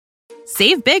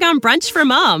Save big on brunch for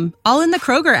mom, all in the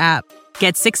Kroger app.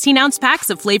 Get 16-ounce packs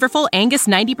of flavorful Angus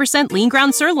 90% lean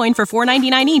ground sirloin for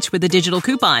 $4.99 each with a digital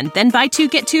coupon. Then buy 2,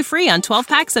 get 2 free on 12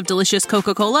 packs of delicious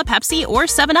Coca-Cola, Pepsi, or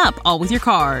 7-Up, all with your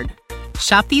card.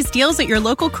 Shop these deals at your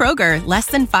local Kroger, less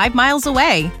than 5 miles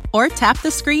away. Or tap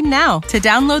the screen now to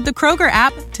download the Kroger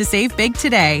app to save big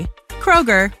today.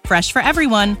 Kroger, fresh for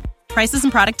everyone. Prices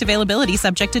and product availability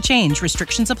subject to change.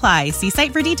 Restrictions apply. See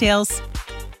site for details.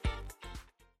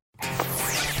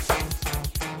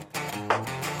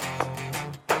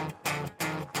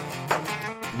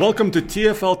 Welcome to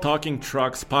TFL Talking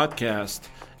Trucks podcast.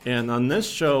 And on this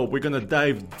show, we're going to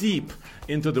dive deep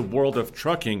into the world of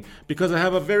trucking because I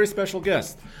have a very special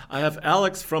guest. I have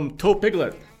Alex from Tow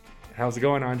Piglet. How's it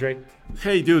going, Andre?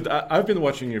 Hey, dude, I've been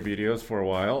watching your videos for a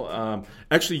while.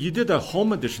 Actually, you did a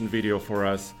home edition video for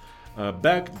us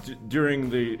back during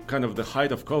the kind of the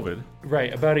height of COVID.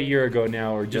 Right, about a year ago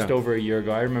now, or just over a year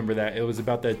ago. I remember that. It was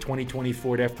about the 2020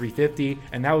 Ford F-350,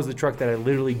 and that was the truck that I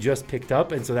literally just picked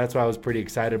up, and so that's why I was pretty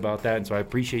excited about that, and so I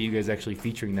appreciate you guys actually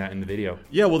featuring that in the video.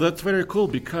 Yeah, well, that's very cool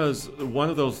because one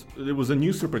of those, it was a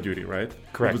new Super Duty, right?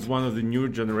 Correct. It was one of the newer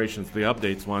generations, the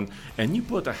updates one, and you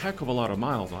put a heck of a lot of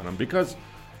miles on them because,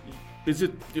 is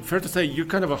it fair to say you're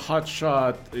kind of a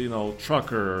hotshot,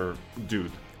 trucker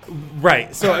dude?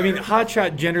 Right. So, I mean,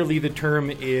 hotshot, generally the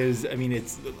term is,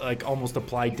 it's like almost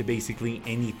applied to basically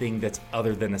anything that's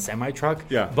other than a semi-truck.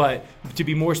 Yeah. But to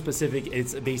be more specific,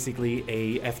 it's basically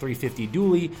a F-350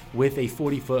 dually with a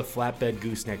 40-foot flatbed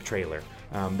gooseneck trailer.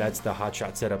 That's the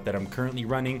hotshot setup that I'm currently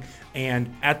running.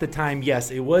 And at the time,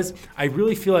 yes, I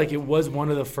really feel like it was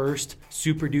one of the first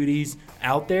Super Duties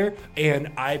out there.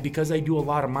 And because I do a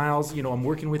lot of miles, I'm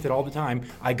working with it all the time,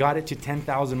 I got it to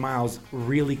 10,000 miles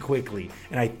really quickly.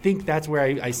 And I think that's where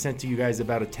I sent to you guys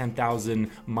about a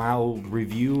 10,000 mile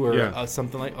review or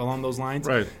something like along those lines.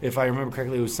 Right. If I remember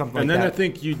correctly, it was something like that. And then I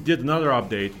think you did another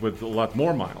update with a lot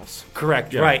more miles.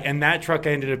 Correct. Yeah. Right. And that truck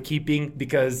I ended up keeping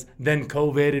because then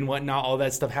COVID and whatnot, all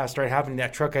that stuff started happening.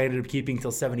 That truck I ended up keeping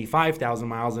till 75,000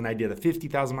 miles, and I did a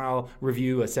 50,000 mile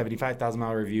review, a 75,000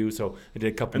 mile review. So I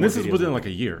did a couple. And this is within like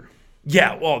a year.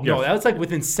 Yeah. Well, no, that was like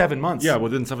within 7 months. Yeah,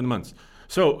 within 7 months.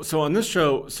 So on this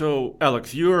show,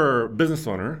 Alex, you're a business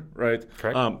owner, right?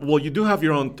 Correct. Well, you do have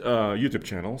your own YouTube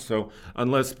channel. So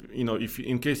unless if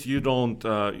in case you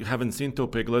haven't seen Tow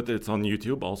Piglet, it's on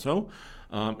YouTube also.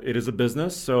 It is a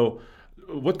business. So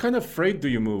what kind of freight do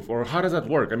you move, or how does that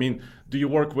work? I mean, do you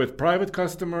work with private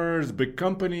customers, big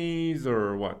companies,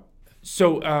 or what?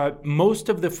 So most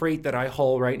of the freight that I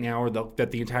haul right now, or that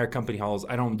the entire company hauls,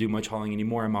 I don't do much hauling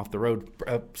anymore. I'm off the road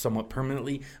somewhat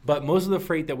permanently. But most of the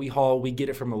freight that we haul, we get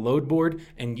it from a load board,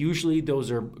 and usually those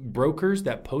are brokers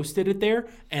that posted it there,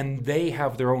 and they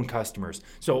have their own customers.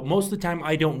 So most of the time,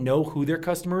 I don't know who their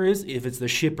customer is. If it's the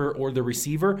shipper or the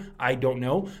receiver, I don't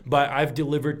know. But I've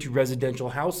delivered to residential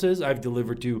houses. I've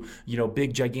delivered to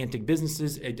big gigantic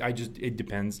businesses. It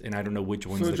depends, and I don't know which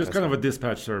ones. So it's just customer. kind of a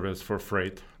dispatch service for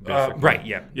freight. Basically. Right,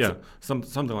 yeah. Yeah,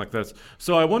 something like this.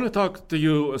 So I want to talk to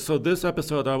you. So this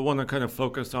episode, I want to kind of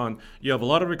focus on, you have a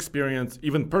lot of experience,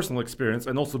 even personal experience,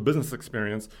 and also business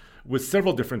experience with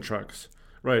several different trucks,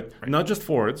 right? Not just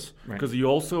Fords, because you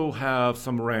also have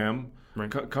some Ram,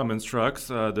 Cummins trucks,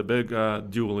 the big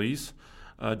dualies,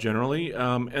 generally,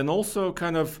 and also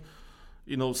kind of,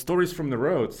 stories from the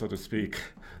road, so to speak,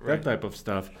 that type of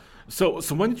stuff. So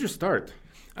when did you start?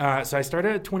 So I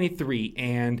started at 23,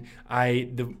 and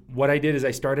what I did is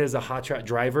I started as a hotshot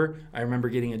driver. I remember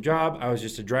getting a job. I was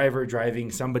just a driver driving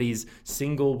somebody's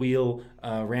single-wheel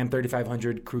Ram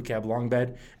 3500 crew cab long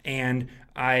bed, and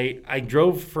I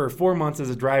drove for 4 months as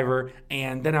a driver,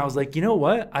 and then I was like, you know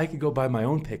what? I could go buy my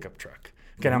own pickup truck.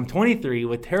 Okay, I'm 23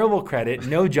 with terrible credit,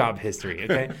 no job history,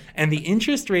 okay? And the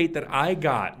interest rate that I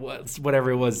got was,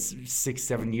 whatever it was,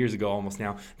 6-7 years ago almost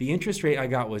now, the interest rate I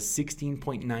got was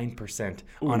 16.9%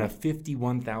 on a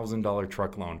 $51,000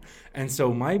 truck loan. And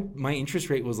so my interest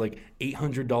rate was like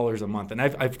 $800 a month. And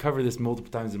I've covered this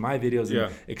multiple times in my videos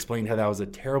and explained how that was a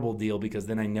terrible deal because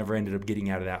then I never ended up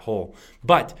getting out of that hole.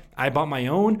 But I bought my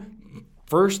own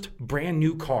first brand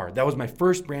new car. That was my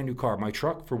first brand new car, my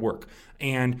truck for work.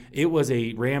 And it was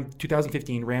a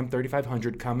 2015 Ram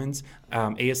 3500 Cummins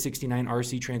AS69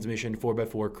 RC transmission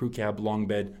 4x4 crew cab long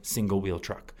bed single wheel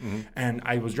truck. Mm-hmm. And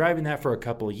I was driving that for a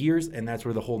couple of years, and that's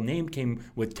where the whole name came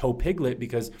with Tow Piglet,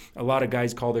 because a lot of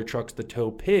guys call their trucks the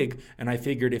Tow Pig, and I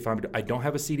figured if I don't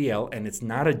have a CDL and it's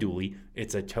not a dually,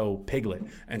 it's a Tow Piglet.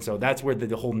 And so that's where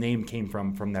the whole name came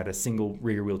from that a single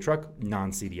rear wheel truck,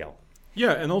 non-CDL.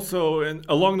 Yeah, and also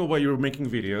along the way you were making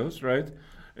videos, right?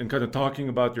 and kind of talking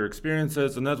about your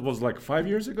experiences. And that was like 5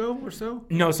 years ago or so?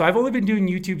 No, so I've only been doing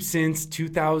YouTube since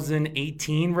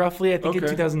 2018, roughly. I think in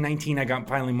Okay. 2019 I got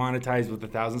finally monetized with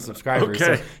 1,000 subscribers.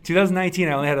 Okay. So 2019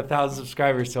 I only had 1,000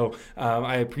 subscribers. So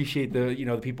I appreciate the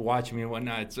the people watching me and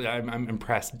whatnot. I'm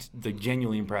impressed, like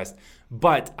genuinely impressed.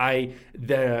 But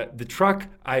the truck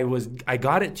I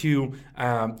got it to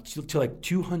like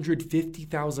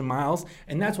 250,000 miles,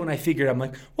 and that's when I figured, I'm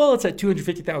like, well, it's at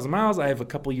 250,000 miles. I have a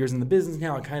couple years in the business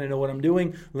now. I kind of know what I'm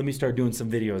doing. Let me start doing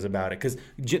some videos about it, because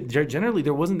generally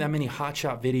there wasn't that many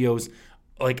hotshot videos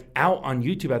like out on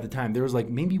YouTube at the time. There was like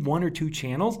maybe 1 or 2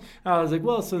 channels. I was like,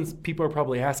 well, since people are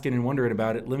probably asking and wondering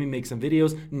about it, let me make some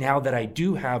videos now that I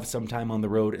do have some time on the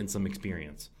road and some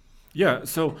experience. Yeah,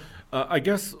 so I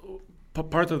guess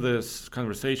part of this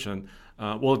conversation,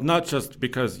 well, not just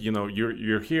because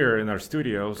you're here in our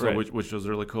studio, so Right. which was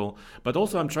really cool, but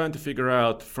also I'm trying to figure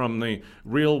out from the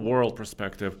real world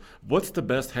perspective, what's the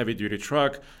best heavy duty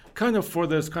truck, kind of for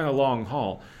this kind of long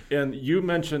haul. And you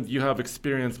mentioned you have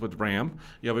experience with Ram,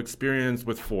 you have experience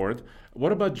with Ford.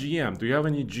 What about GM? Do you have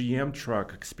any GM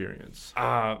truck experience?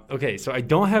 Okay, so I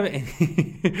don't have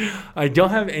any, I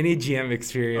don't have any GM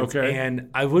experience, Okay. and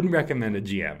I wouldn't recommend a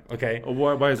GM. Okay.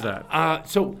 Why is that?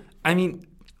 So I mean,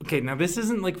 okay, now this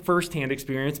isn't like firsthand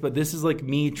experience, but this is like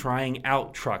me trying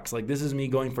out trucks. Like this is me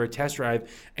going for a test drive,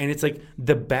 and it's like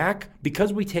the back,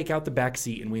 because we take out the back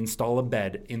seat and we install a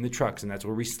bed in the trucks, and that's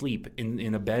where we sleep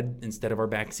in a bed instead of our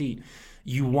back seat.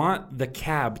 You want the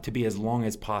cab to be as long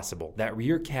as possible. That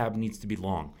rear cab needs to be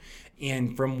long.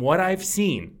 And from what I've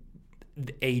seen,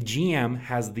 a GM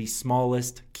has the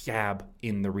smallest cab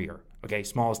in the rear. Okay,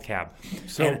 smallest cab.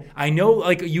 So- and I know,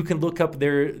 like, you can look up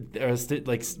their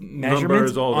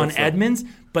measurements all that on stuff. Edmunds,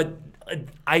 but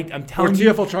I'm Or telling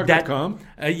you TFLtruck.com?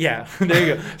 yeah, there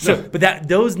you go. So, but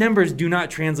those numbers do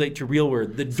not translate to real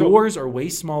world. The doors are way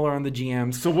smaller on the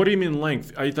GMs. So what do you mean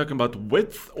length? Are you talking about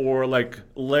width or like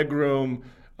legroom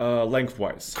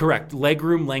lengthwise? Correct,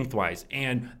 legroom lengthwise.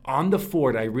 And on the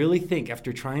Ford, I really think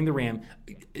after trying the Ram,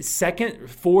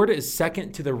 Ford is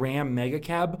second to the Ram Mega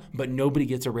Cab, but nobody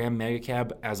gets a Ram Mega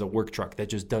Cab as a work truck. That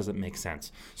just doesn't make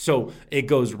sense. So it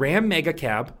goes Ram Mega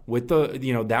Cab with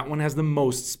that one has the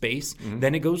most space.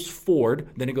 Then it goes Ford,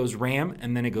 then it goes Ram,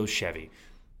 and then it goes Chevy.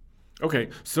 Okay,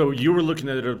 so you were looking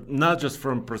at it not just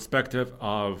from perspective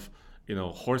of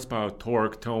horsepower,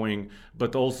 torque, towing,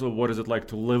 but also what is it like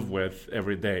to live with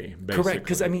every day, basically. Correct,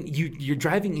 because I mean, you're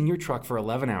driving in your truck for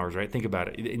 11 hours, right? Think about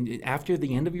it. And after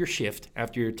the end of your shift,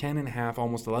 after your 10 and a half,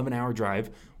 almost 11-hour drive,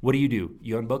 what do?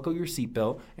 You unbuckle your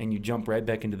seatbelt and you jump right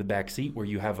back into the back seat where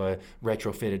you have a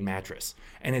retrofitted mattress.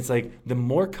 And it's like, the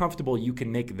more comfortable you can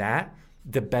make that,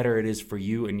 the better it is for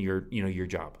you and your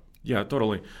job. Yeah,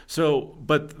 totally. So,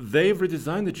 but they've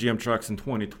redesigned the GM trucks in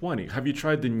 2020. Have you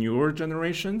tried the newer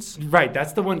generations? Right,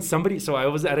 that's the one. So I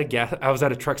was at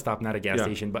a truck stop, not a gas Yeah.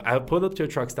 station, but I pulled up to a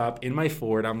truck stop in my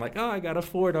Ford. I'm like, oh, I got a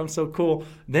Ford. I'm so cool.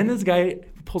 Then this guy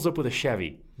pulls up with a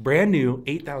Chevy, brand new,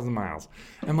 8,000 miles.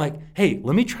 I'm like, hey,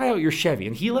 let me try out your Chevy.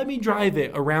 And he let me drive it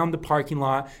around the parking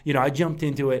lot. I jumped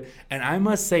into it. And I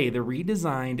must say, the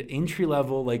redesigned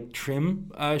entry-level like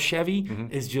trim Chevy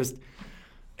is just...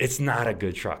 It's not a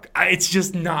good truck. It's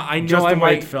just not. I know Just I the way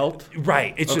might it felt?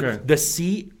 Right. It's Okay. just, the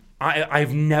seat.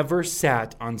 I've never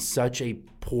sat on such a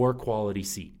poor quality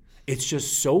seat. It's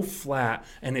just so flat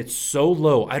and it's so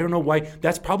low. I don't know why.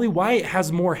 That's probably why it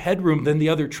has more headroom than the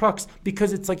other trucks,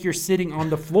 because it's like you're sitting on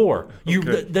the floor.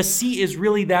 Okay. The seat is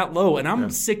really that low, and I'm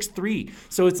 6'3",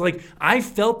 so it's like I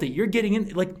felt it. You're getting in.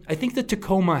 Like, I think the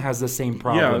Tacoma has the same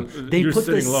problem. Yeah, They you're put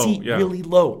the sitting low, seat yeah. really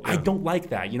low. I don't like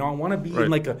that. I want to be Right.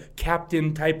 in like a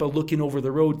captain type of looking over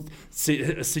the road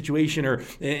situation, or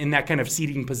in that kind of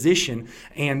seating position.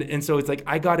 And so it's like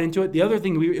I got into it. The other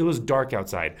thing, it was dark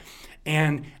outside,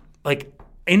 and like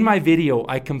in my video,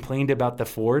 I complained about the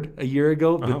Ford a year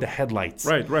ago with the headlights.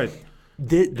 Right.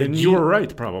 The And you were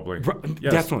right, probably.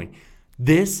 Yes. Definitely.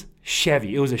 This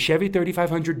Chevy, it was a Chevy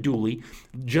 3500 dually,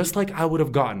 just like I would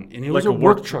have gotten. And it was a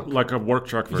work truck. Like a work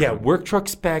truck version. Yeah, work truck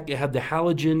spec. It had the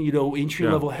halogen,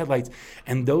 entry-level headlights.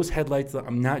 And those headlights,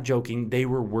 I'm not joking, they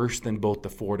were worse than both the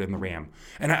Ford and the Ram.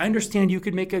 And I understand you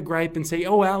could make a gripe and say,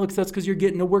 oh, Alex, that's because you're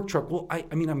getting a work truck. Well, I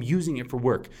mean, I'm using it for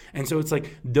work. And so it's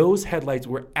like those headlights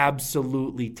were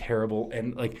absolutely terrible.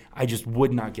 And like, I just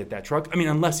would not get that truck. I mean,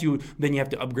 unless then you have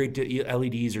to upgrade to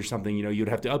LEDs or something, you'd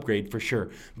have to upgrade for sure.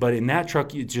 But in that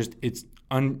truck, you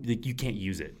can't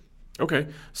use it. Okay.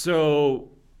 So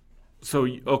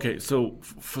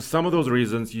for some of those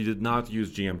reasons, you did not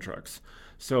use GM trucks.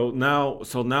 So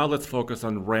now let's focus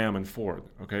on Ram and Ford.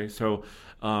 Okay, so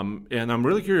and I'm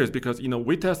really curious because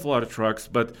we test a lot of trucks,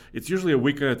 but it's usually a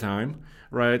week at a time,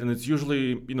 right? And it's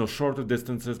usually shorter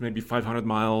distances, maybe 500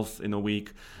 miles in a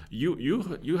week.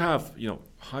 You have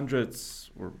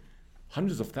hundreds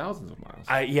of thousands of miles.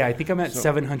 I think I'm at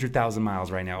 700,000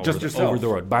 miles right now Just over the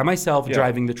road by myself, Yeah.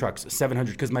 driving the trucks.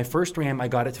 700 because my first Ram I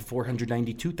got it to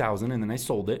 492,000 and then I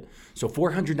sold it. So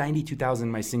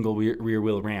 492,000 my single rear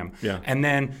wheel Ram. Yeah. And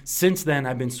then since then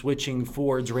I've been switching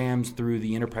Ford's Rams through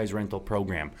the enterprise rental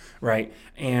program, right?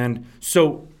 And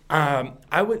so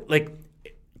I would like.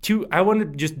 I want to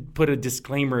just put a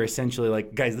disclaimer essentially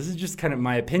like, guys, this is just kind of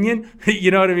my opinion,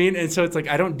 you know what I mean? And so it's like,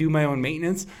 I don't do my own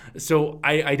maintenance, so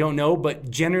I don't know,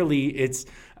 but generally it's,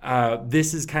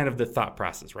 this is kind of the thought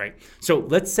process, right? So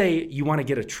let's say you want to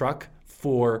get a truck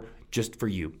just for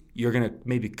you. You're going to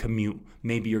maybe commute.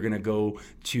 Maybe you're going to go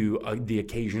to the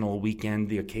occasional weekend,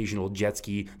 the occasional jet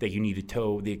ski that you need to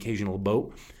tow, the occasional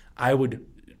boat. I would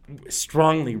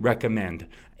strongly recommend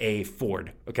a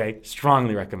Ford, okay?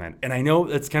 Strongly recommend. And I know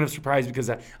that's kind of surprised because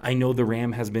I know the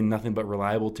Ram has been nothing but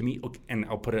reliable to me, and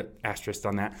I'll put an asterisk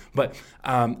on that. But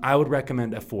I would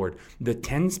recommend a Ford. The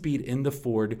 10-speed in the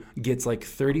Ford gets like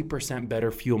 30% better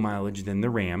fuel mileage than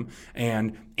the Ram,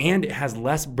 and it has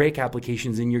less brake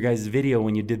applications in your guys' video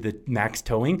when you did the max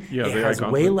towing. Yeah, it has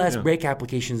way less brake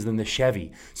applications than the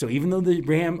Chevy. So even though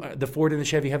the Ford and the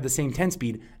Chevy have the same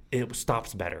 10-speed, it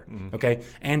stops better, okay?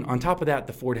 And on top of that,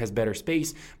 the Ford has better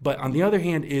space. But on the other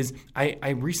hand is, I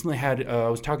recently I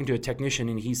was talking to a technician,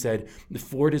 and he said the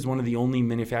Ford is one of the only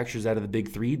manufacturers out of the big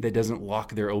three that doesn't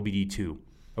lock their OBD2.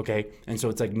 Okay, and so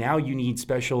it's like now you need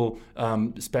special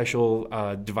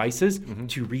devices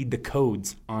to read the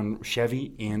codes on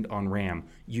Chevy and on Ram.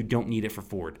 You don't need it for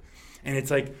Ford, and it's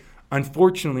like,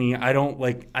 unfortunately, I don't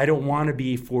want to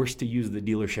be forced to use the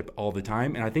dealership all the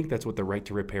time, and I think that's what the right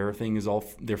to repair thing is.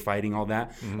 They're fighting all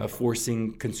that,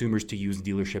 forcing consumers to use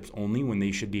dealerships only when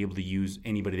they should be able to use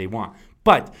anybody they want.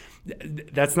 But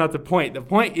that's not the point. The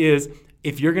point is,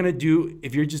 if you're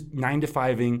just 9 to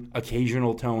 5ing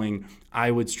occasional towing, I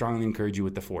would strongly encourage you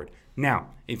with the Ford. Now,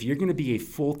 if you're going to be a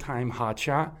full-time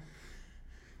hotshot,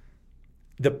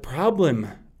 the problem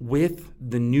with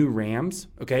the new Rams,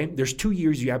 okay, there's 2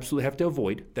 years you absolutely have to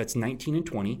avoid. That's 19 and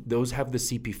 20. Those have the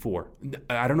CP4.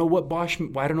 I don't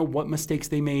know what mistakes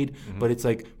they made, but it's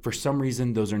like, for some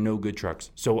reason, those are no good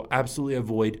trucks. So absolutely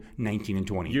avoid 19 and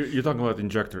 20. You're talking about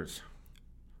injectors.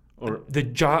 Or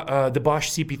the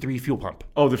Bosch CP3 fuel pump.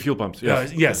 Oh, the fuel pumps.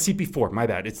 Yes. CP4. My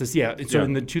bad. It's this. Yeah. So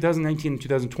in the 2019 and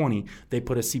 2020, they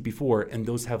put a CP4, and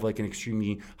those have like an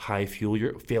extremely high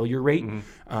failure rate,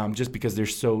 just because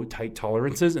there's so tight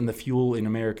tolerances, and the fuel in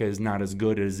America is not as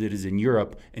good as it is in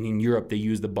Europe. And in Europe, they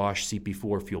use the Bosch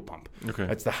CP4 fuel pump. Okay.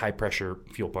 That's the high pressure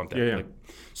fuel pump.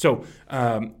 So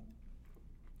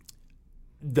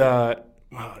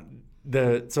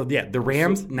the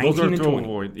Rams, 19 and 20.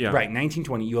 Avoid, yeah. Right, 19,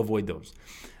 20, you avoid those.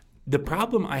 The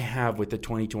problem I have with the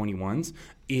 2021s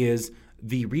is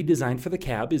the redesign for the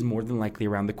cab is more than likely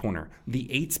around the corner. The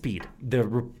 8-speed, the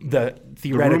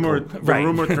theoretical... The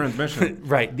rumored transmission.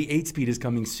 Right, the 8-speed is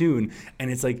coming soon, and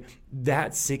it's like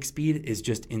that 6-speed is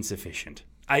just insufficient.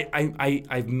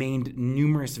 I've made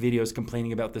numerous videos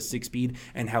complaining about the 6-speed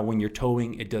and how when you're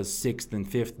towing, it does 6th and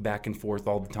 5th back and forth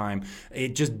all the time.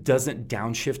 It just doesn't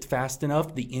downshift fast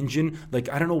enough. The engine, like,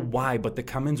 I don't know why, but the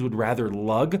Cummins would rather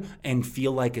lug and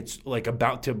feel like it's like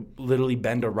about to literally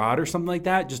bend a rod or something like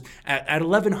that. Just at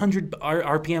 1100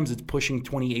 RPMs, it's pushing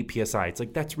 28 PSI. It's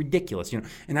like, that's ridiculous,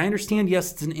 And I understand,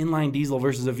 yes, it's an inline diesel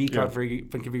versus a V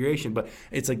configuration, but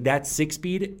it's like that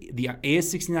 6-speed, the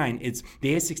AS69, it's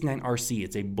the AS69 RC.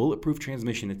 It's a bulletproof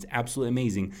transmission. It's absolutely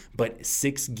amazing, but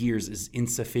 6 gears is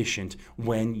insufficient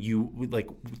when you like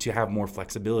to have more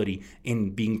flexibility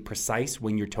in being precise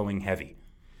when you're towing heavy.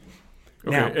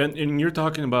 Okay, Now, and you're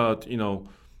talking about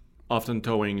often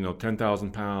towing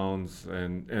 10,000 pounds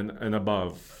and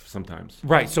above sometimes.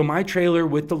 right. So my trailer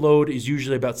with the load is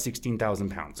usually about 16,000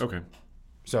 pounds. Okay.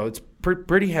 So it's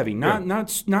pretty heavy.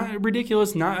 Not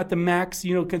ridiculous, not at the max,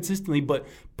 consistently, but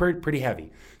pretty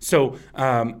heavy. So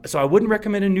I wouldn't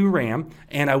recommend a new Ram,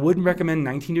 and I wouldn't recommend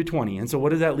 19 to 20. And so what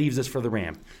does that leaves us for the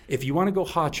Ram? If you want to go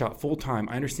hotshot full time,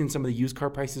 I understand some of the used car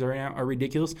prices are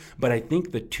ridiculous, but I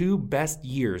think the 2 best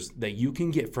years that you can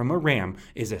get from a Ram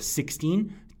is a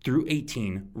 16 through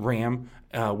 18 Ram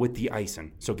with the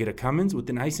Ison. So get a Cummins with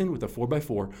an Ison with a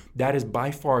 4x4. That is by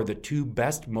far the 2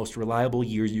 best, most reliable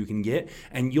years you can get,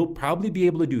 and you'll probably be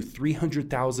able to do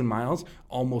 300,000 miles,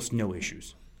 almost no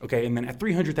issues. Okay, and then at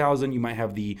 300,000, you might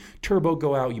have the turbo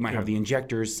go out, you might have the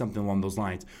injectors, something along those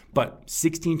lines. But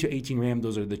 16 to 18 Ram,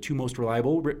 those are the 2 most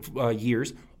reliable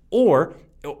years. Or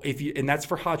and that's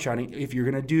for hot shotting. If you're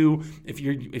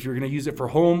gonna use it for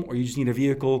home, or you just need a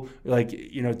vehicle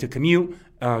to commute,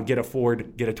 get a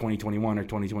Ford, get a 2021 or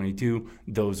 2022.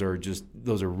 Those are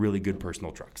really good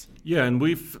personal trucks. Yeah, and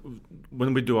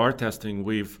when we do our testing,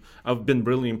 I've been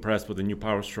really impressed with the new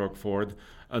PowerStroke Ford.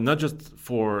 Not just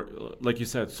for, like you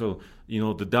said, so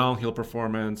the downhill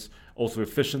performance, also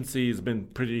efficiency has been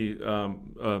pretty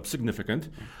significant,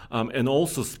 and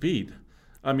also speed.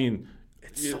 I mean,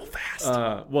 it's so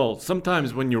fast. Well,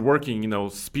 sometimes when you're working,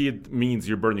 speed means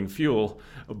you're burning fuel,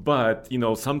 but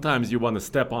sometimes you want to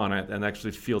step on it and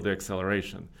actually feel the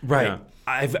acceleration. Right.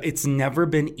 Yeah. It's never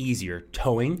been easier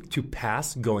towing to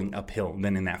pass going uphill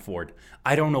than in that Ford.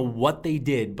 I don't know what they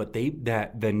did, but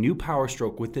the new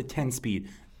PowerStroke with the 10-speed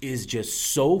is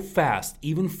just so fast,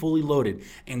 even fully loaded.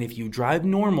 And if you drive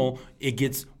normal, it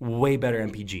gets way better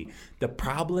MPG. The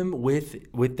problem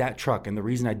with that truck, and the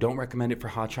reason I don't recommend it for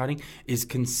hot shotting, is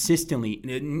consistently,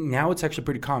 now it's actually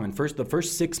pretty common. The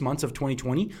first 6 months of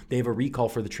 2020, they have a recall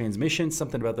for the transmission,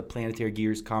 something about the planetary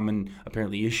gears, common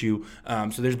apparently issue.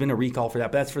 So there's been a recall for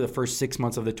that, but that's for the first 6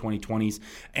 months of the 2020s.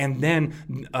 And then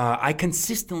I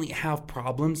consistently have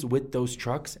problems with those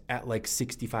trucks at like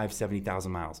 65,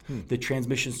 70,000 miles. The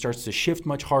transmission starts to shift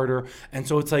much harder. And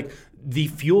so it's like the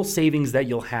fuel savings that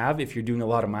you'll have if you're doing a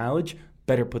lot of mileage,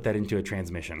 better put that into a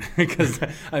transmission, because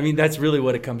that's really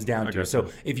what it comes down to. So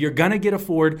if you're gonna get a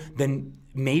Ford, then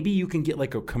maybe you can get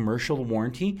like a commercial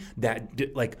warranty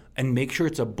and make sure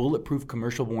it's a bulletproof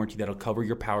commercial warranty that'll cover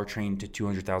your powertrain to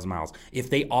 200,000 miles. If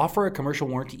they offer a commercial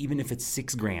warranty, even if it's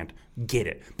 $6,000, get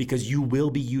it, because you will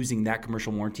be using that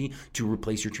commercial warranty to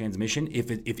replace your transmission.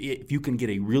 If you can get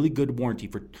a really good warranty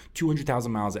for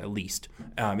 200,000 miles at least,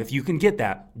 if you can get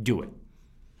that, do it.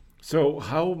 So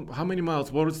how many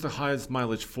miles? What was the highest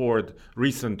mileage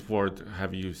recent Ford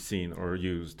have you seen or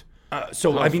used? How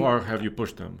far have you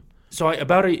pushed them? So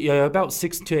about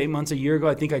 6 to 8 months, a year ago,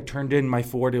 I think I turned in my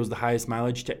Ford. It was the highest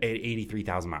mileage to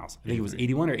 83,000 miles. I think it was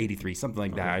 81 or 83, something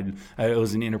like that. It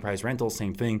was an Enterprise rental,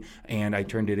 same thing. And I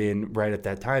turned it in right at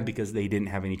that time because they didn't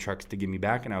have any trucks to give me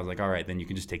back. And I was like, all right, then you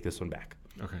can just take this one back.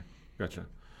 Okay, gotcha.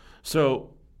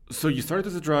 So you started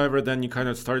as a driver, then you kind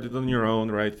of started on your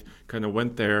own, right? Kind of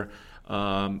went there.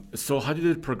 So how did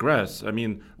it progress? I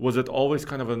mean, was it always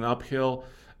kind of an uphill?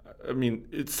 I mean,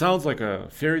 it sounds like a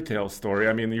fairy tale story.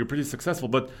 I mean, you're pretty successful,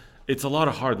 but it's a lot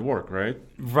of hard work, right?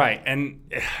 Right. And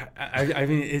I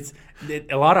mean,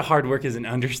 a lot of hard work is an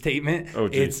understatement. Oh,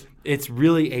 geez. It's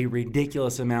really a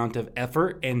ridiculous amount of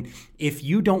effort. And if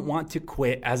you don't want to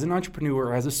quit as an entrepreneur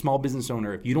or as a small business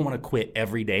owner, if you don't want to quit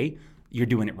every day, you're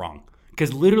doing it wrong.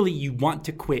 Because literally you want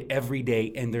to quit every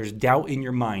day and there's doubt in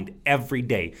your mind every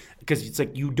day. Because it's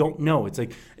like you don't know. It's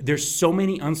like there's so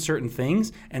many uncertain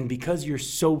things. And because you're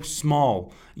so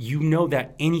small, you know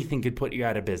that anything could put you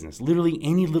out of business. Literally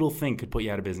any little thing could put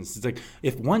you out of business. It's like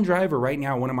if one driver right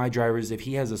now, one of my drivers, if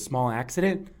he has a small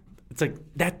accident, it's like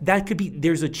that could be,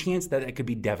 there's a chance that it could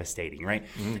be devastating, right?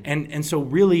 Mm-hmm. And so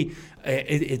really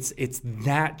it's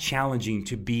that challenging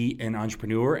to be an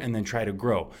entrepreneur and then try to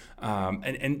grow.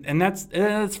 And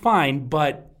that's fine,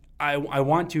 but I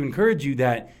want to encourage you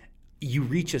that you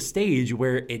reach a stage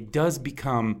where it does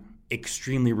become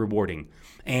extremely rewarding.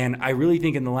 And I really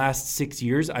think in the last 6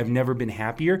 years, I've never been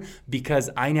happier because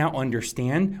I now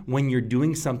understand when you're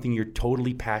doing something you're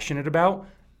totally passionate about,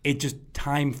 it just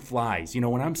time flies.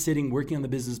 When I'm sitting working on the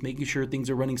business, making sure things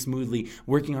are running smoothly,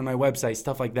 working on my website,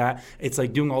 stuff like that, it's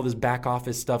like doing all this back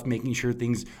office stuff, making sure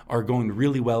things are going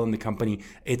really well in the company.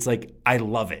 It's like, I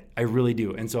love it. I really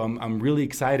do. And so I'm really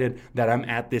excited that I'm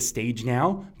at this stage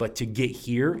now, but to get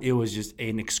here, it was just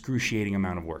an excruciating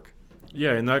amount of work.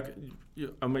 Yeah, and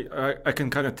I can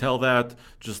kind of tell that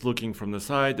just looking from the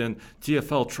side. And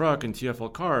TFL Truck and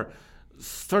TFL Car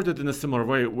started in a similar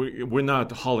way. We're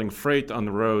not hauling freight on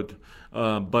the road,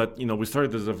 but we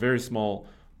started as a very small,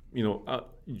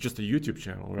 just a YouTube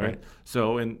channel, right?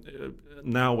 So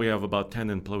now we have about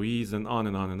 10 employees and on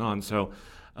and on and on. So,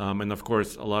 and of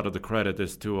course, a lot of the credit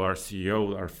is to our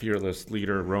CEO, our fearless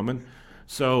leader, Roman.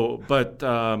 So, but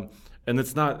and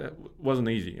wasn't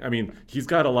easy. I mean, he's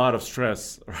got a lot of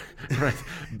stress, right,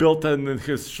 built in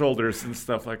his shoulders and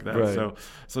stuff like that. Right.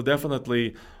 So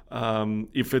definitely.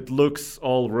 If it looks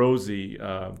all rosy,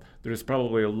 there's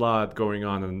probably a lot going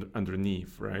on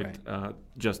underneath, right?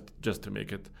 Just to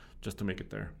make it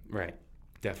there. Right.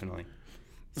 Definitely.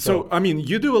 So I mean,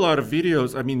 you do a lot of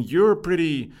videos. I mean, you're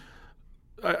pretty.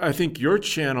 I think your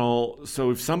channel.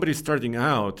 So if somebody's starting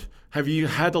out, have you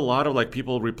had a lot of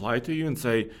people reply to you and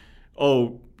say,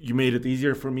 "Oh, you made it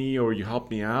easier for me," or "You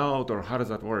helped me out," or how does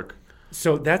that work?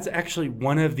 So that's actually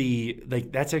one of the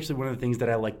things that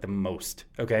I like the most.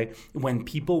 Okay, when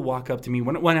people walk up to me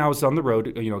when I was on the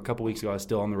road, a couple weeks ago, I was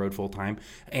still on the road full time,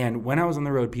 and when I was on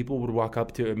the road, people would walk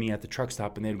up to me at the truck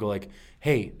stop and they'd go like,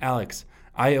 "Hey, Alex,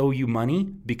 I owe you money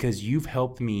because you've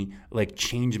helped me like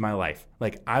change my life.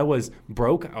 Like I was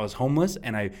broke, I was homeless,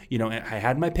 and I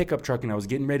had my pickup truck and I was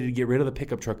getting ready to get rid of the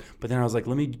pickup truck. But then I was like,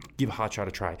 let me give Hot Shot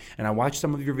a try. And I watched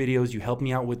some of your videos. You helped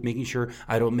me out with making sure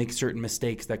I don't make certain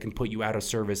mistakes that can put you out of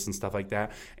service and stuff like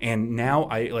that. And now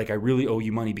I really owe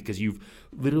you money because you've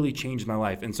literally changed my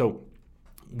life." And so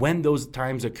when those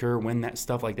times occur, when that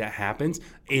stuff like that happens,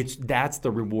 that's the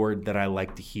reward that I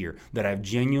like to hear, that I've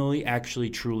genuinely, actually,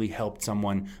 truly helped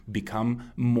someone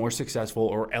become more successful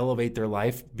or elevate their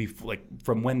life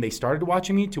from when they started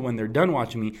watching me to when they're done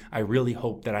watching me. I really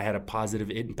hope that I had a positive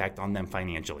impact on them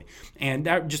financially. And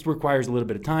that just requires a little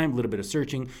bit of time, a little bit of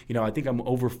searching. I think I'm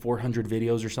over 400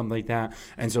 videos or something like that.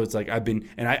 And so it's like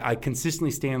I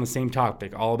consistently stay on the same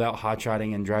topic, all about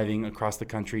hot-shotting and driving across the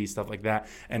country, stuff like that,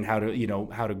 and how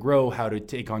to grow, how to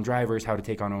take on drivers, how to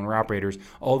take on owner-operators,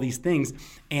 all these things.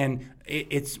 And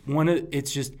it's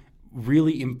just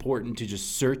really important to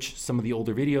just search some of the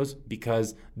older videos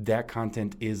because that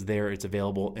content is there, it's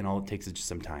available, and all it takes is just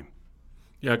some time.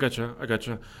 Yeah, I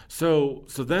gotcha. So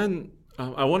then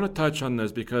I want to touch on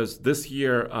this because this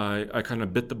year I kind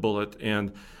of bit the bullet,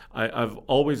 and I've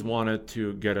always wanted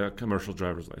to get a commercial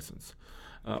driver's license,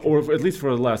 or at least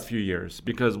for the last few years,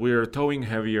 because we're towing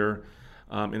heavier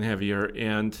and heavier,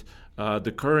 and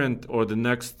the current or the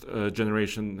next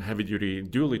generation heavy-duty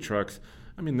dually trucks,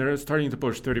 I mean, they're starting to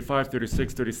push 35,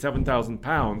 36, 37,000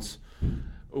 pounds.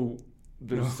 Oh,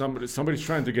 there's somebody's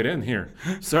trying to get in here.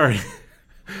 Sorry.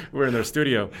 We're in their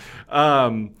studio.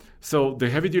 So the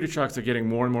heavy-duty trucks are getting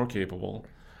more and more capable.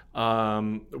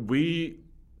 We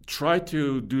try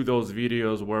to do those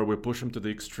videos where we push them to the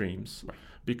extremes,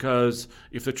 because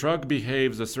if the truck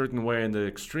behaves a certain way in the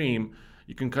extreme,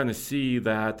 you can kind of see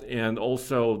that, and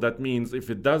also that means if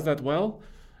it does that well,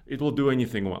 it will do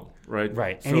anything well, right?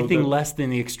 Right. So anything less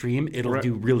than the extreme, it'll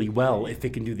do really well if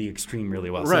it can do the extreme really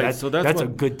well. Right. So that's a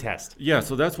good test. Yeah,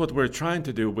 so that's what we're trying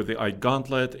to do with the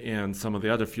iGauntlet and some of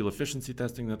the other fuel efficiency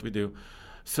testing that we do.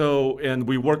 So, and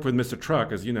we work with Mr.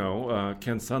 Truck, as you know,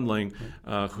 Ken Sundling,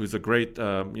 who's a great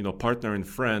partner and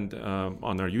friend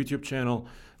on our YouTube channel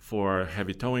for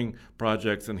heavy towing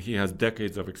projects, and he has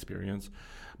decades of experience.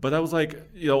 But I was like,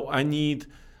 I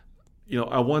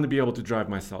want to be able to drive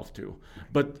myself too.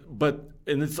 But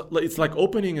it's like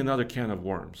opening another can of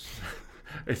worms.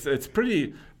 it's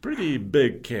pretty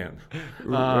big can.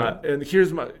 And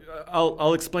here's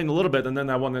I'll explain a little bit, and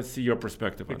then I want to see your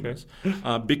perspective on this.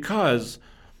 Because,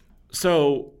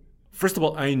 so first of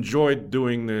all, I enjoyed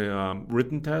doing the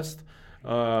written test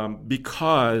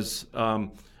because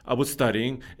I was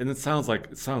studying, and it sounds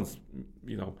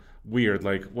weird,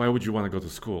 like why would you want to go to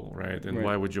school, right? And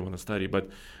why would you want to study?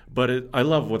 But I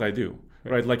love what I do,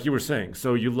 right? Like you were saying.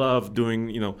 So you love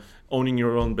doing, owning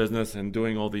your own business and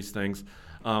doing all these things.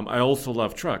 I also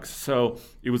love trucks, so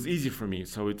it was easy for me.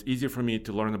 So it's easier for me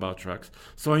to learn about trucks.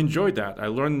 So I enjoyed that. I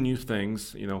learned new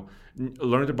things,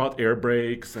 learned about air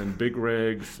brakes and big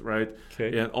rigs, right?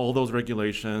 Okay. And all those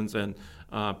regulations, and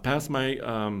passed my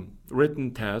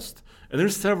written test. And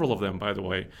there's several of them, by the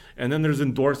way. And then there's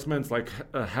endorsements, like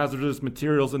hazardous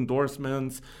materials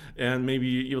endorsements, and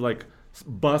maybe like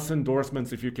bus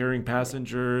endorsements if you're carrying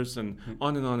passengers, and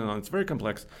on and on and on. It's very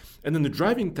complex. And then the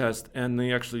driving test and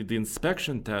the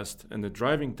inspection test and the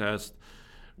driving test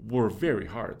were very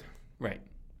hard. Right.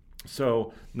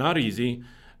 So not easy.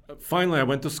 Finally, I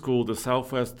went to school, the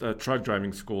Southwest Truck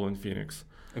Driving School in Phoenix.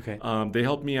 Okay. They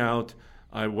helped me out.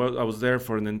 I was there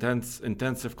for an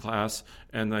intensive class,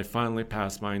 and I finally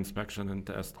passed my inspection and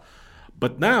test.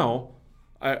 But now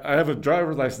I have a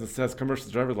driver's license that says commercial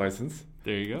driver's license.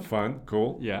 There you go. Fun,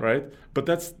 cool, yeah. Right? But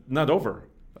that's not over.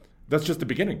 That's just the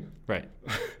beginning. Right.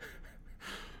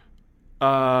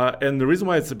 And the reason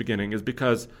why it's the beginning is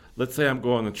because, let's say I'm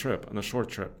going on a short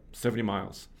trip, 70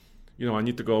 miles. I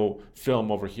need to go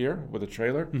film over here with a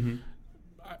trailer.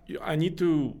 Mm-hmm. I need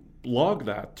to log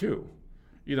that too.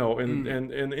 And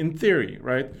in theory,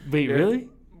 right? Wait, really?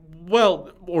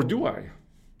 Well, or do I?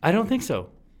 I don't think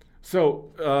so.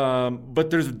 So,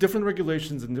 but there's different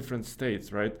regulations in different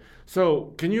states, right?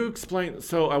 So, can you explain?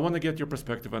 So, I want to get your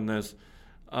perspective on this.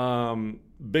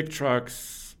 Big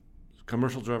trucks,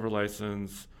 commercial driver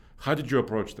license. How did you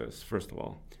approach this, first of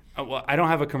all? Well, I don't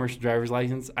have a commercial driver's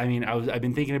license. I mean, I've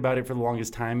been thinking about it for the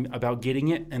longest time about getting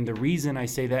it, and the reason I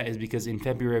say that is because in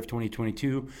February of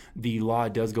 2022, the law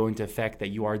does go into effect that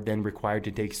you are then required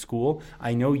to take school.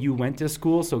 I know you went to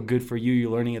school, so good for you.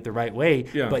 You're learning it the right way.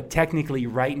 Yeah. But technically,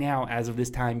 right now, as of this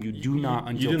time, you do not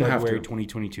until didn't have February to.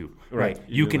 2022. Right. Right. You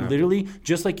You didn't can have to. literally,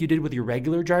 just like you did with your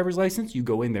regular driver's license, you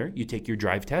go in there, you take your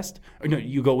drive test. Or no,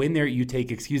 you go in there, you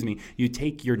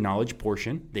take your knowledge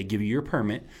portion. They give you your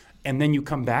permit. And then you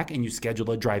come back and you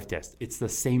schedule a drive test. It's the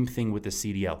same thing with the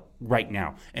CDL right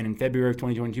now. And in February of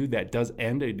 2022, that does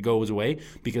end. It goes away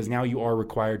because now you are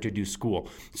required to do school.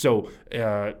 So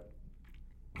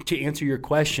to answer your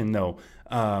question, though,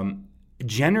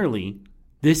 generally,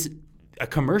 a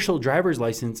commercial driver's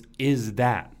license is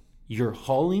that. You're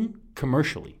hauling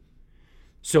commercially.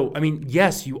 So, I mean,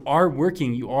 yes, you are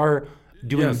working. You are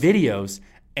doing Yes. videos.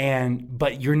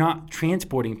 But you're not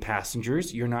transporting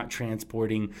passengers. You're not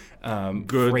transporting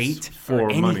Goods freight for or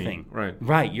money, anything. right.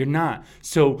 Right. You're not.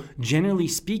 So generally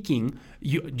speaking,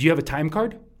 do you have a time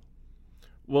card?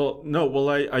 Well, no. Well,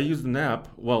 I used an app.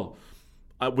 Well,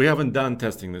 we haven't done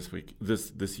testing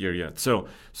this year yet. So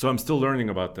I'm still learning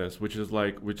about this, which is why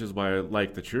I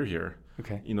like that you're here.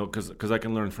 Okay. You know, because I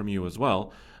can learn from you as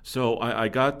well. So I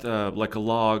got like a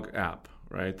log app,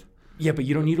 right? Yeah, but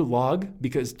you don't need a log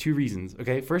because two reasons.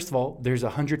 Okay. First of all, there's a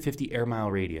 150 air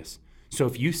mile radius. So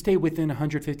if you stay within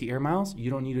 150 air miles, you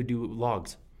don't need to do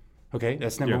logs. Okay,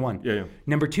 that's number one. Yeah.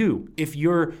 Number two, if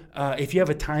you have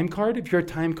a time card, if you're a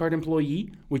time card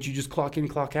employee, which you just clock in,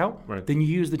 clock out, Right. then you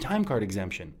use the time card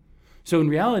exemption. So in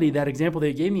reality, that example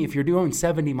they gave me, if you're doing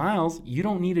 70 miles, you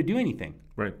don't need to do anything.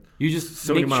 Right. You just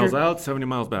 70 make miles sure, out, 70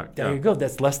 miles back. There you go.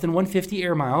 That's less than 150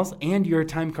 air miles, and you're a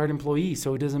time card employee,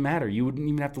 so it doesn't matter. You wouldn't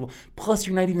even have to. Plus,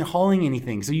 you're not even hauling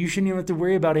anything, so you shouldn't even have to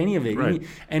worry about any of it. Right.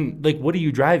 And like, what are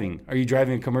you driving? Are you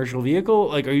driving a commercial vehicle?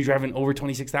 Like, are you driving over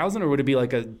 26,000, or would it be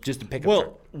like just a pickup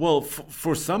truck? Well,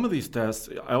 for some of these tests,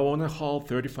 I want to haul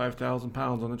 35,000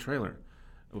 pounds on a trailer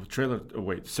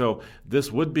weight. So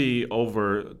this would be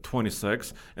over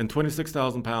 26, and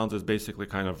 26,000 pounds is basically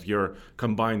kind of your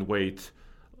combined weight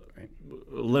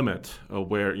limit,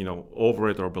 where over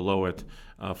it or below it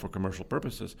for commercial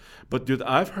purposes. But dude,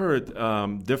 I've heard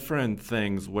different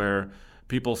things where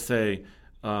people say,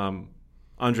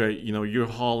 Andre, you're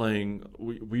hauling.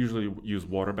 We usually use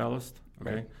water ballast.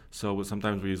 Okay, Right. so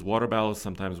sometimes we use water ballast.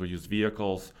 Sometimes we use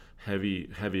vehicles, heavy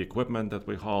equipment that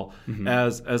we haul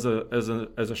as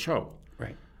a show.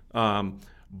 Right.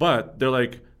 But they're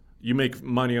like, you make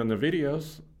money on the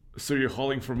videos, so you're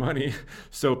hauling for money.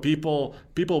 So people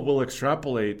will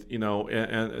extrapolate,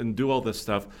 and do all this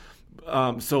stuff.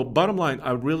 So bottom line,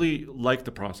 I really like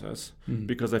the process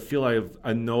because I feel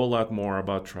I know a lot more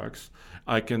about trucks.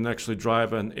 I can actually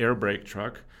drive an air brake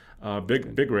truck.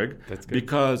 Big rig. That's good.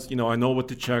 Because I know what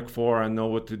to check for, I know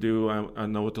what to do, I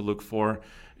know what to look for,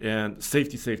 and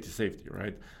safety,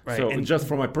 right? Right, So and- just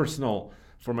from my personal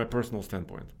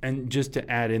standpoint. And just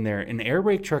to add in there, an air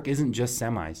brake truck isn't just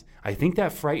semis. I think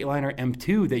that Freightliner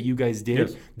M2 that you guys did,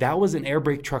 Yes. that was an air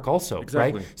brake truck also,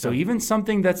 Exactly, right? So yeah. even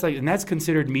something that's and that's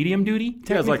considered medium duty, Yeah, it's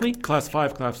technically. like class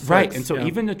 5, class 6. Right, and so yeah.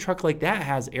 even a truck like that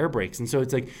has air brakes, and so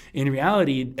it's like in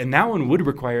reality, and that one would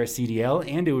require a CDL,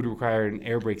 and it would require an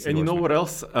air brakes. And you know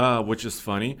endorsement. what else, which is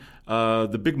funny?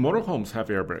 The big motorhomes have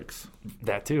air brakes,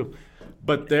 That too,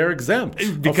 but they're exempt.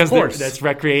 because of course. that's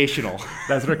recreational.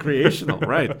 That's recreational,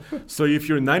 right? So if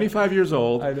you're 95 years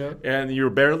old I know. and you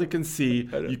barely can see,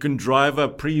 you can drive a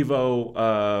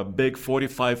Prevost big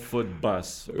 45-foot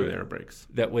bus with air brakes.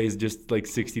 That weighs just like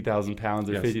 60,000 pounds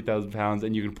or Yes. 50,000 pounds,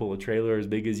 and you can pull a trailer as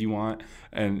big as you want,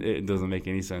 and it doesn't make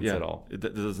any sense at all. It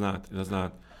does not. It does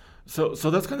not. So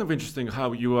that's kind of interesting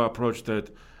how you approached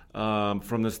it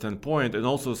from this standpoint, and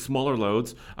also smaller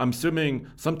loads. I'm assuming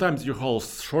sometimes you haul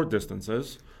short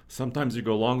distances, sometimes you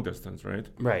go long distance, right?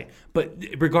 Right. But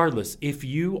regardless, if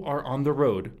you are on the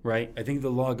road, right, I think the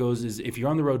law goes is if you're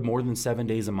on the road more than 7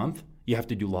 days a month, you have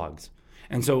to do logs.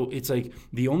 And so it's like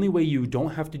the only way you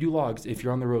don't have to do logs if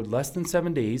you're on the road less than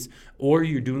 7 days, or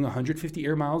you're doing 150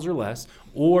 air miles or less,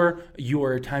 or you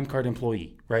are a time card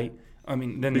employee, right? I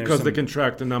mean, then Because there's they can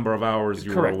track the number of hours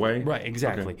you were Correct. away. Right,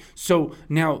 exactly. Okay. So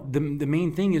now the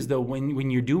main thing is though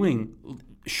when you're doing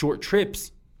short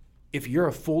trips, if you're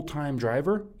a full-time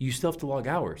driver, you still have to log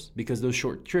hours because those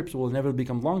short trips will inevitably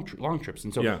become long trips.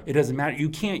 And so Yeah. it doesn't matter.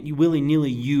 You willy-nilly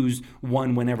use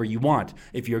one whenever you want.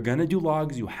 If you're going to do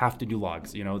logs, you have to do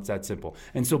logs. It's that simple.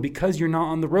 And so because you're not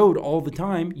on the road all the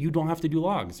time, you don't have to do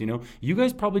logs. You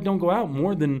guys probably don't go out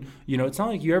more than, it's not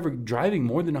like you're ever driving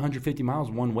more than 150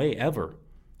 miles one way ever.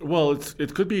 Well,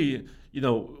 it could be,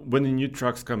 when the new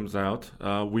trucks comes out,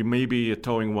 we may be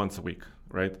towing once a week,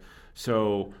 right?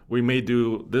 So we may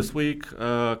do this week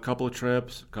a couple of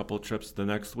trips the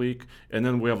next week, and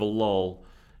then we have a lull.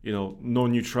 No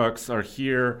new trucks are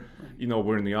here.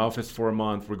 We're in the office for a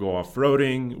month. We go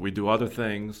off-roading. We do other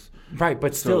things. Right,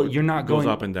 but still, you're not going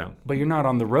goes up and down. But you're not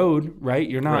on the road, right?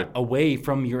 You're not away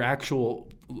from your actual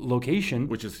location,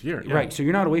 which is here. Yeah. Right. So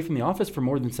you're not away from the office for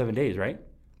more than 7 days, right?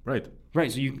 Right.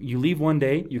 Right. So you leave one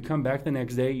day, you come back the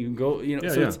next day, you go.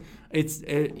 It's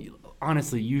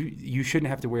honestly, you shouldn't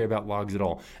have to worry about logs at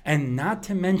all. And not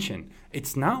to mention,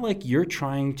 it's not like you're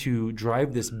trying to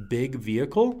drive this big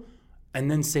vehicle and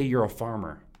then say you're a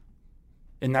farmer,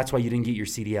 and that's why you didn't get your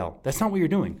CDL. That's not what you're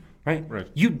doing, right? Right.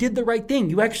 You did the right thing.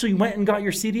 You actually went and got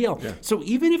your CDL. Yeah. So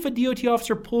even if a DOT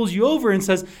officer pulls you over and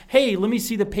says, hey, let me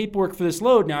see the paperwork for this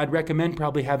load, now I'd recommend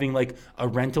probably having like a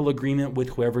rental agreement with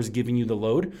whoever's giving you the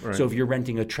load. Right. So if you're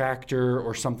renting a tractor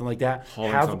or something like that,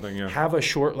 have a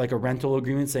short, like a rental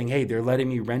agreement saying, hey, they're letting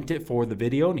me rent it for the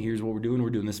video, and here's what we're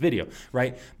doing this video,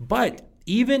 right? But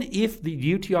even if the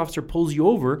DOT officer pulls you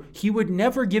over, he would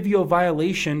never give you a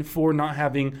violation for not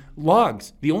having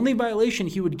logs. The only violation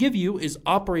he would give you is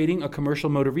operating a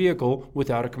commercial motor vehicle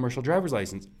without a commercial driver's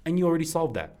license, and you already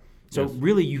solved that. So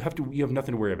really, you have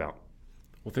nothing to worry about.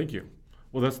 Well, thank you.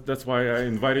 Well, that's why I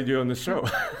invited you on the show.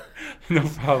 No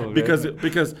problem.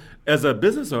 Because as a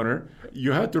business owner,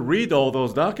 you have to read all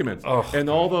those documents and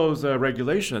all those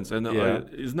regulations. And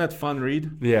isn't that fun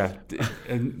read? Yeah,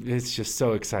 and it's just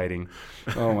so exciting.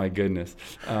 Oh my goodness.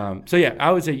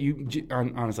 I would say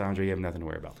honestly, Andre, you have nothing to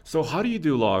worry about. So how do you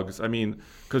do logs? I mean,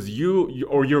 because you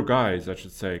or your guys, I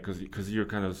should say, because you're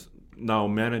kind of now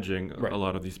managing a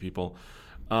lot of these people.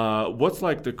 What's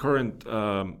like the current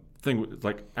thing,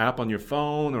 like app on your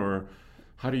phone, or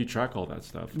how do you track all that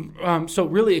stuff? So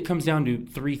really it comes down to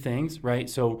three things, right?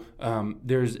 So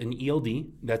there's an ELD,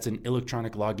 that's an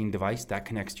electronic logging device that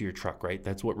connects to your truck, right?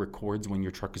 That's what records when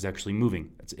your truck is actually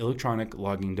moving. It's an electronic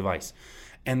logging device.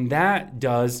 And that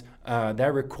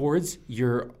records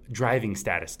your driving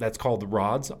status. That's called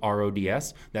RODS,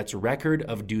 RODS. That's Record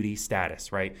of Duty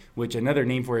Status, right? Which another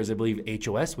name for it is, I believe,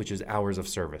 HOS, which is Hours of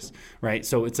Service, right?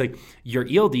 So it's like your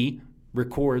ELD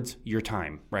records your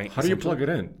time, right? How do you plug it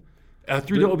in?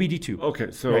 Through the OBD2.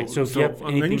 Okay, so if you have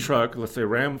on any truck, let's say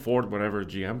Ram, Ford, whatever,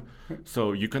 GM,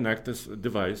 so you connect this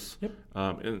device,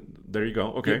 and there you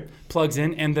go. Okay, plugs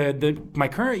in, and my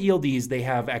current ELDs, they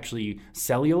have actually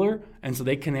cellular, and so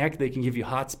they connect. They can give you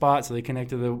hotspot, so they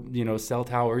connect to the cell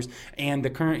towers. And the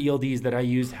current ELDs that I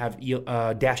use have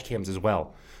dash cams as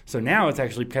well. So now it's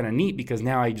actually kind of neat because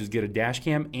now I just get a dash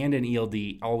cam and an ELD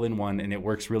all in one, and it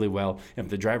works really well. If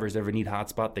the drivers ever need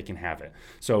hotspot, they can have it.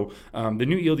 So the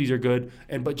new ELDs are good,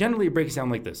 but generally it breaks down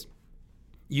like this.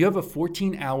 You have a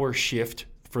 14-hour shift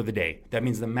for the day. That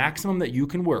means the maximum that you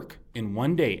can work in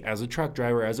one day as a truck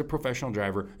driver, as a professional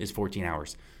driver, is 14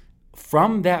 hours.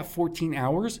 From that 14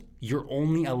 hours, you're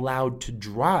only allowed to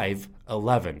drive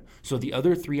 11. So the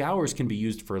other 3 hours can be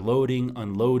used for loading,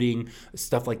 unloading,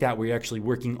 stuff like that, where you're actually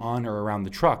working on or around the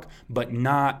truck, but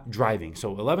not driving.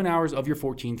 So 11 hours of your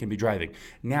 14 can be driving.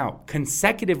 Now,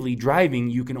 consecutively driving,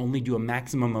 you can only do a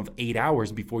maximum of 8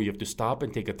 hours before you have to stop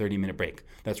and take a 30-minute break.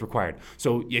 That's required.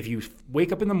 So if you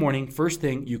wake up in the morning, first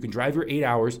thing, you can drive your 8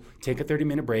 hours, take a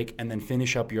 30-minute break, and then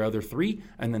finish up your other 3,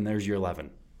 and then there's your 11.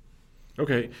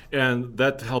 Okay, and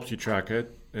that helps you track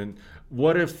it. And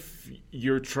what if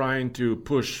you're trying to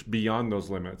push beyond those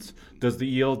limits? Does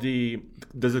the ELD,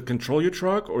 does it control your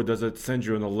truck, or does it send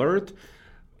you an alert?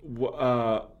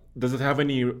 Does it have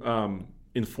any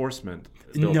enforcement?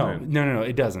 No,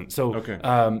 it doesn't. So okay.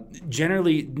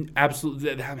 Generally,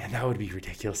 absolutely, that would be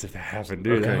ridiculous if that happened,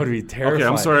 dude. Okay. That would be terrifying. Okay,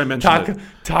 I'm sorry I mentioned it.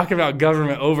 Talk about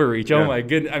government overreach. Oh my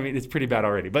goodness. I mean, it's pretty bad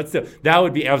already. But still, that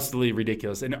would be absolutely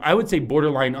ridiculous. And I would say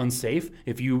borderline unsafe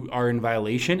if you are in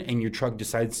violation and your truck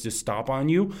decides to stop on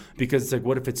you, because it's like,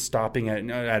 what if it's stopping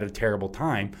at a terrible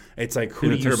time? It's like, who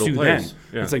do you sue then?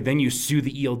 Yeah. It's like, then you sue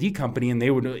the ELD company and they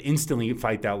would instantly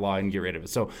fight that law and get rid of it.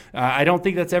 So I don't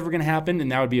think that's ever going to happen, and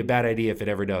that would be a bad idea if it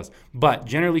ever does. But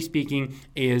generally speaking,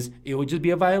 it would just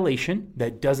be a violation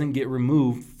that doesn't get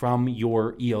removed from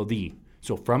your ELD.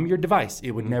 So from your device,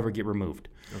 it would never get removed.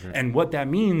 Okay. And what that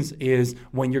means is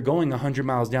when you're going 100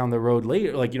 miles down the road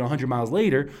later, 100 miles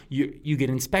later, you get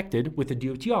inspected with a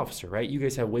DOT officer, right? You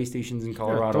guys have weigh stations in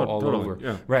Colorado all over.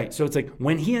 Yeah. Right. So it's like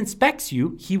when he inspects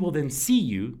you, he will then see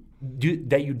you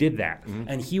that you did that,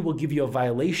 and he will give you a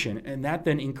violation, and that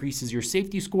then increases your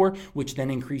safety score, which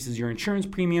then increases your insurance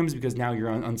premiums because now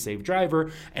you're an unsafe driver,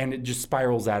 and it just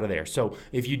spirals out of there. So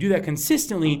if you do that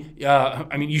consistently,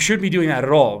 you shouldn't be doing that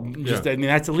at all.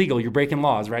 That's illegal. You're breaking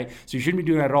laws, right? So you shouldn't be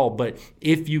doing that at all. But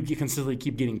if you consistently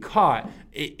keep getting caught,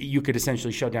 you could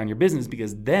essentially shut down your business,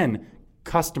 because then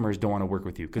customers don't want to work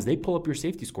with you because they pull up your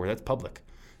safety score. That's public.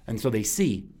 And so they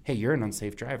see, hey, you're an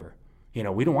unsafe driver.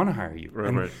 We don't want to hire you.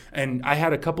 Right. And I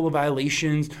had a couple of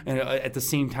violations, and at the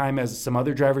same time as some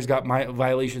other drivers got my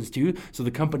violations too. So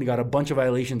the company got a bunch of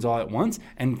violations all at once.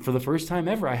 And for the first time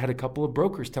ever, I had a couple of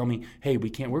brokers tell me, hey, we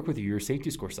can't work with you. Your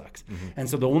safety score sucks. Mm-hmm. And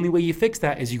so the only way you fix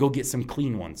that is you go get some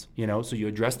clean ones. So you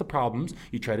address the problems,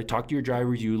 you try to talk to your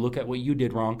drivers, you look at what you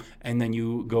did wrong, and then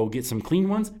you go get some clean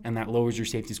ones, and that lowers your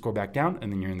safety score back down, and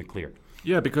then you're in the clear.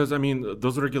 Yeah, because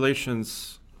those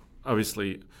regulations,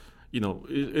 obviously,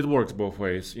 it works both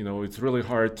ways. It's really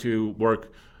hard to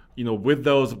work, with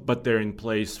those, but they're in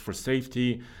place for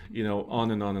safety,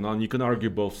 on and on and on. You can argue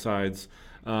both sides.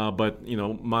 But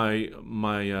my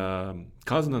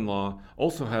cousin-in-law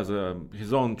also has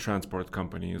his own transport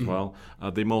company as well.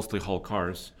 They mostly haul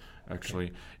cars,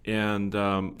 actually. And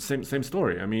same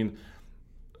story.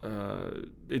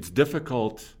 It's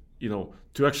difficult,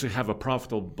 to actually have a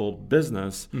profitable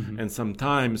business. Mm-hmm. And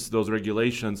sometimes those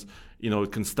regulations,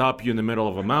 it can stop you in the middle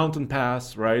of a mountain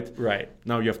pass, right? Right.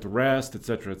 Now you have to rest, et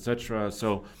cetera, et cetera.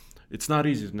 So it's not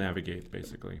easy to navigate,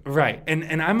 basically. Right.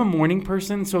 And I'm a morning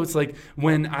person, so it's like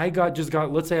when I got,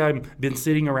 let's say I've been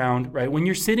sitting around, right? When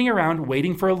you're sitting around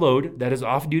waiting for a load, that is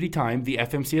off-duty time. The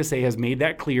FMCSA has made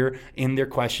that clear in their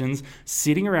questions.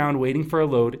 Sitting around waiting for a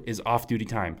load is off-duty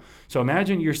time. So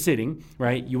imagine you're sitting,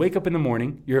 right? You wake up in the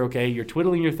morning, you're okay, you're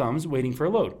twiddling your thumbs waiting for a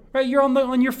load, right? You're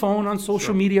on your phone, on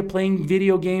social media, playing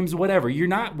video games, whatever. You're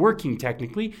not working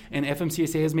technically, and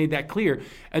FMCSA has made that clear.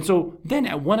 And so then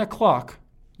at 1 o'clock,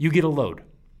 you get a load.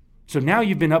 So now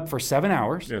you've been up for 7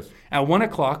 hours. Yes. At 1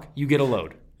 o'clock, you get a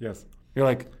load. Yes. You're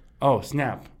like, oh,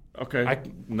 snap. Okay. I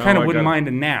kind of wouldn't mind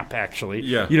a nap, actually.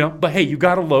 Yeah. But hey, you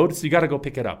got a load, so you got to go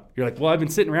pick it up. You're like, well, I've been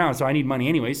sitting around, so I need money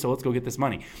anyway, so let's go get this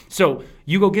money. So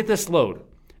you go get this load.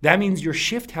 That means your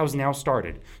shift has now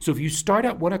started. So if you start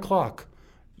at 1 o'clock,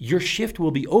 your shift will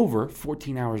be over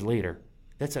 14 hours later.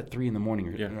 That's at 3 in the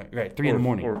morning. Yeah. Right, 3 in the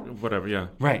morning. Or whatever, yeah.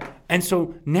 Right. And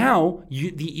so now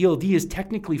the ELD is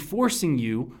technically forcing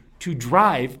you to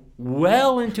drive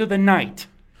well into the night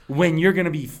when you're going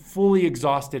to be fully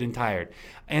exhausted and tired.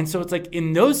 And so it's like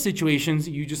in those situations,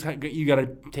 you got to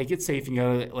take it safe. And you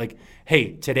got to like,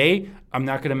 hey, today I'm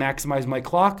not going to maximize my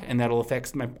clock, and that'll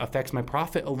affects my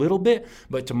profit a little bit.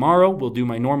 But tomorrow we'll do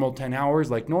my normal 10 hours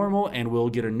like normal, and we'll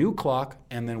get a new clock,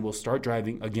 and then we'll start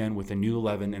driving again with a new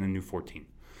 11 and a new 14.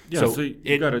 Yeah, so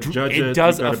you got to judge it. It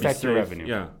does affect the revenue.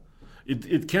 Yeah,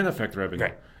 it can affect revenue.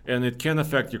 Right. And it can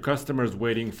affect your customers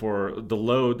waiting for the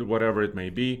load, whatever it may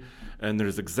be. And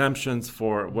there's exemptions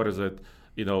for, what is it,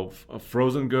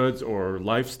 frozen goods or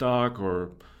livestock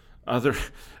or other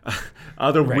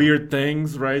right. weird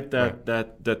things, right?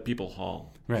 That people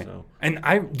haul. Right. So. And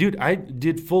I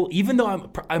did full, even though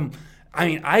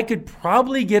I could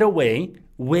probably get away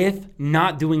with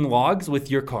not doing logs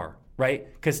with your car.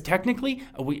 Right? Because technically,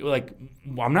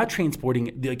 I'm not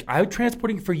transporting. I'm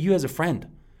transporting for you as a friend.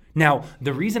 Now,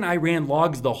 the reason I ran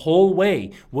logs the whole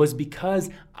way was because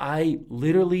I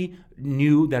literally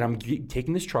knew that I'm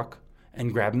taking this truck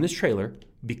and grabbing this trailer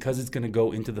because it's going to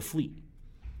go into the fleet.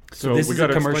 So this we is got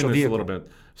a to commercial explain this vehicle. a little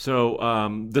bit.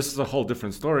 So this is a whole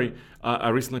different story. I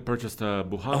recently purchased a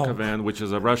Bukhanka van, which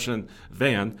is a Russian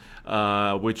van,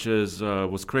 which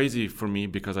was crazy for me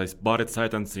because I bought it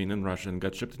sight unseen in Russia and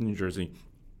got shipped to New Jersey.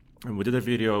 And we did a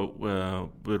video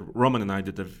with Roman, and I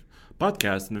did a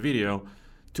podcast and a video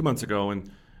 2 months ago,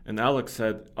 and Alex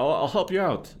said, I'll help you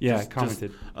out. Yeah, I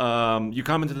commented. You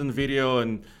commented in the video,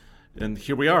 and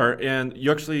here we are. And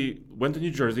you actually went to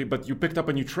New Jersey, but you picked up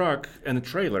a new truck and a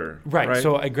trailer. Right.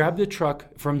 So I grabbed the truck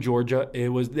from Georgia. It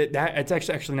was it's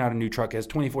actually not a new truck. It has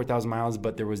 24,000 miles,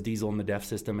 but there was diesel in the DEF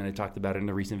system, and I talked about it in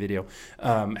a recent video.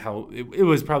 How it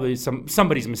was probably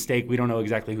somebody's mistake. We don't know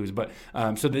exactly whose, but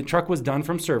so the truck was done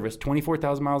from service,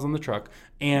 24,000 miles on the truck,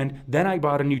 and then I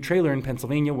bought a new trailer in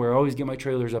Pennsylvania, where I always get my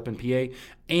trailers up in PA.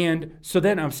 And so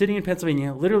then I'm sitting in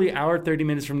Pennsylvania, literally an hour 30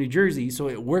 minutes from New Jersey, so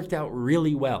it worked out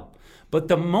really well. But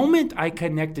the moment I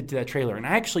connected to that trailer, and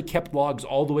I actually kept logs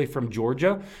all the way from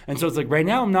Georgia, and so it's like right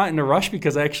now I'm not in a rush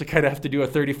because I actually kind of have to do a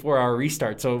 34-hour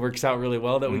restart, so it works out really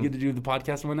well that we get to do the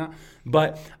podcast and whatnot.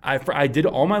 But I did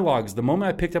all my logs. The moment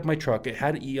I picked up my truck, it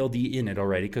had ELD in it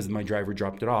already because my driver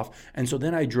dropped it off. And so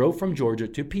then I drove from Georgia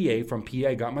to PA. From PA,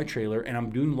 I got my trailer, and I'm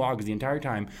doing logs the entire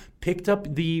time. Picked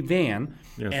up the van,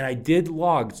 and I did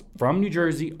logs from New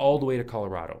Jersey all the way to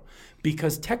Colorado.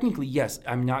 Because technically, yes,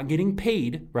 I'm not getting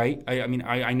paid, right? I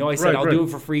know I said I'll do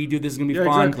it for free, dude, this is going to be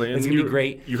fun, exactly. It's going to be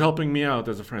great. You're helping me out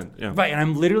as a friend. Yeah. Right, and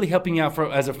I'm literally helping you out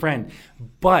as a friend.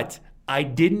 But I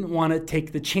didn't want to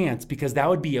take the chance because that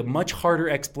would be a much harder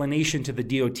explanation to the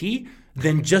DOT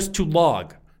than just to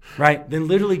log. right? Than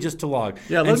literally just to log.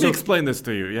 Yeah, And let so- me explain this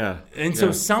to you. Yeah. And so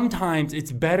Yeah. sometimes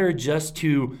it's better just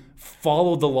to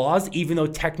follow the laws, even though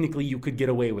technically you could get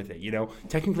away with it. You know,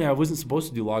 technically I wasn't supposed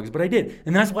to do logs, but I did,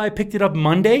 and that's why I picked it up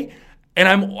Monday. And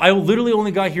I literally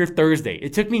only got here Thursday.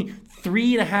 It took me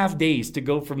 3.5 days to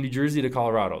go from New Jersey to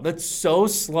Colorado. That's so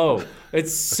slow.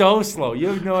 It's so slow. You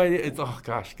have no idea. It's, oh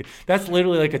gosh, that's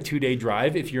literally like a 2-day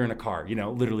drive if you're in a car. You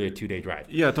know, literally a 2-day drive.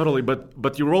 Yeah, totally.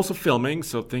 But you were also filming,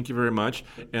 so thank you very much.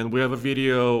 And we have a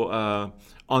video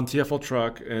on TFL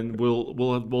Truck, and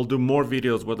we'll do more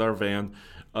videos with our van.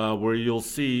 Where you'll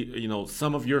see,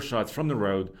 some of your shots from the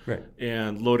road, Right.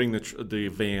 and loading the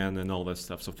van and all that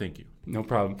stuff. So thank you. No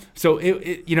problem. So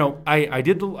I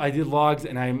did logs,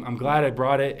 and I'm glad I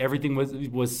brought it. Everything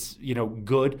was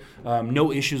good.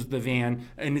 No issues with the van,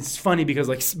 and it's funny because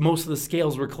like most of the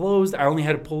scales were closed. I only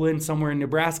had to pull in somewhere in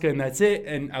Nebraska, and that's it,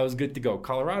 and I was good to go.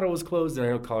 Colorado was closed, and I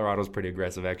know Colorado's pretty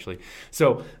aggressive actually.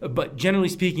 So, but generally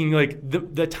speaking, like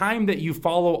the time that you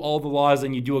follow all the laws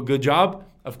and you do a good job,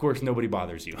 of course, nobody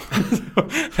bothers you.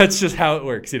 That's just how it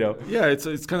works, Yeah,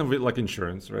 it's kind of like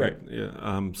insurance, right? Right.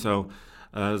 Yeah. So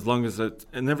as long as it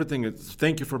and everything,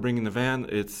 thank you for bringing the van.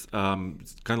 It's kind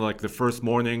of like the first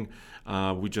morning.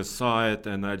 We just saw it,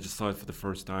 and I just saw it for the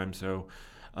first time. So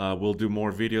we'll do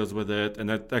more videos with it. And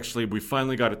that actually, we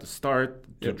finally got it to start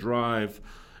to drive.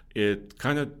 It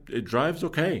drives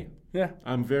okay. Yeah.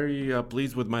 I'm very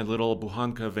pleased with my little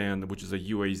Buhanka van, which is a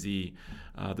UAZ,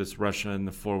 this Russian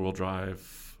 4-wheel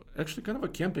drive, actually kind of a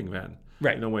camping van,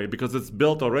 Right. in a way, because it's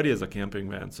built already as a camping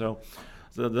van. So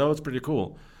that was pretty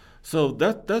cool. So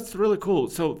that's really cool.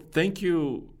 So thank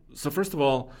you. So first of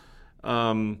all,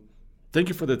 thank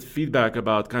you for that feedback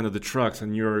about kind of the trucks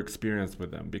and your experience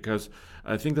with them, because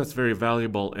I think that's very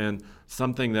valuable and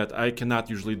something that I cannot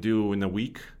usually do in a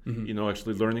week,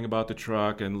 actually learning about the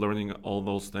truck and learning all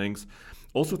those things.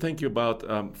 Also, thank you about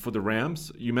for the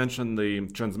Rams. You mentioned the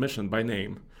transmission by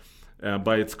name,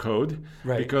 by its code,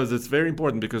 Right. because it's very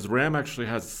important, because Ram actually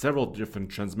has several different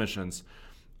transmissions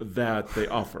that they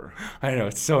offer. I know,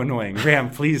 it's so annoying.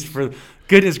 Ram, please, for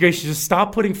goodness gracious, just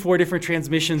stop putting 4 different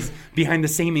transmissions behind the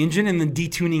same engine and then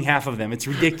detuning half of them. It's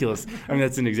ridiculous. I mean,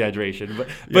 that's an exaggeration,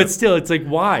 but still, it's like,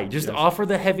 why? Just offer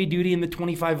the heavy duty in the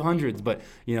 2500s. But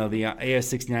the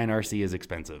AS69 RC is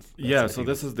expensive. So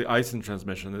this is the Aisin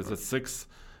transmission. It's a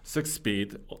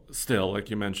six-speed still, like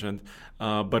you mentioned,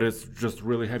 but it's just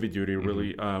really heavy duty,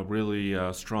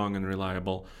 really strong and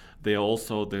reliable. They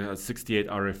also, the 68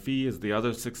 RFE is the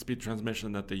other 6-speed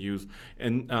transmission that they use.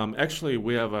 And actually,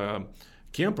 we have a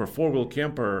 4-wheel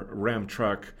camper Ram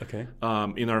truck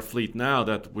in our fleet now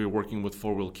that we're working with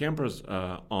 4-wheel campers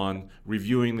on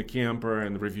reviewing the camper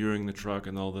and reviewing the truck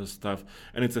and all this stuff.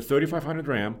 And it's a 3500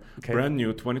 Ram, brand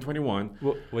new, 2021.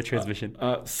 What transmission?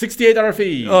 68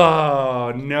 RFE.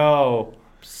 Oh, no.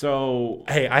 So,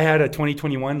 hey, I had a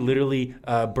 2021 literally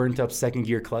burnt up second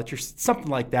gear clutch or something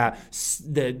like that.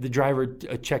 The driver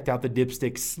checked out the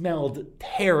dipstick, smelled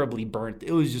terribly burnt.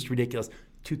 It was just ridiculous.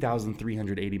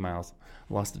 2,380 miles.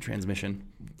 Lost the transmission.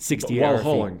 60 while RFE.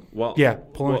 hauling.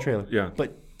 Pulling a trailer. Yeah.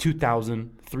 But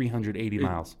 2,380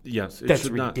 miles. Yes. That's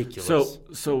ridiculous.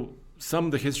 So some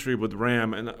of the history with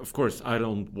Ram, and of course I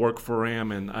don't work for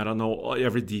Ram and I don't know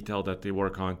every detail that they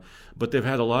work on, but they've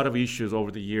had a lot of issues over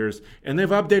the years, and they've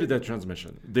updated that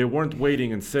transmission. They weren't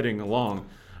waiting and sitting along,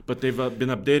 but they've been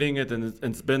updating it, and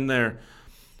it's been there,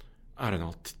 I don't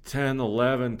know, 10,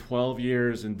 11, 12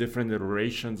 years in different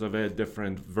iterations of it,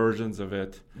 different versions of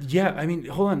it. Yeah, I mean,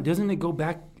 hold on. Doesn't it go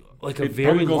back like a It very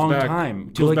probably goes long back-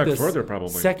 time? goes like back the further, probably.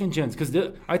 Second gens. Because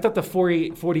I thought the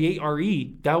 48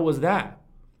 RE, that was that.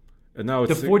 And now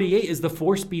it's The 48 is the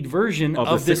 4-speed version Of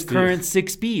of the this 60. current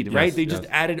 6-speed, right? Yes, They just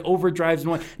yes. added overdrives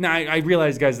and one. Now, I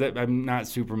realize, guys, that I'm not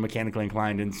super mechanically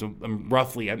inclined, and so I'm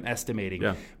estimating.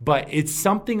 Yeah. But it's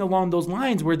something along those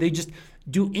lines where they just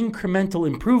do incremental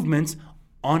improvements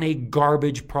on a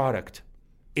garbage product.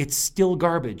 It's still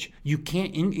garbage. You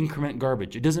can't increment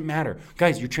garbage. It doesn't matter.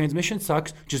 Guys, your transmission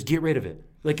sucks. Just get rid of it.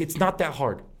 Like, it's not that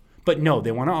hard. But no,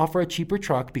 they want to offer a cheaper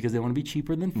truck because they want to be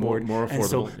cheaper than Ford. More And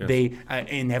so affordable, yes. they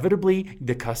inevitably,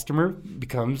 the customer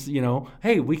becomes,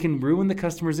 hey, we can ruin the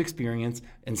customer's experience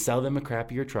and sell them a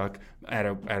crappier truck at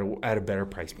a better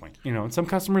price point. And some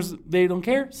customers, they don't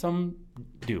care. Some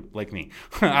do, like me.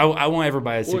 I won't ever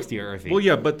buy a 60 RFE. Well,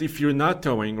 yeah, but if you're not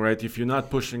towing, right, if you're not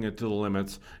pushing it to the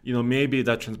limits, maybe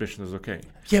that transmission is okay.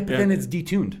 Yeah, but then it's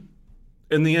detuned.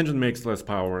 And the engine makes less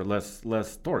power, less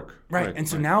torque. Right. And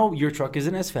so now your truck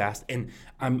isn't as fast. And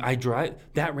I drive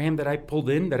that Ram that I pulled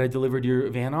in, that I delivered your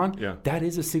van on, Yeah. that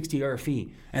is a 60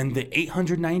 RFE. And the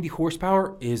 890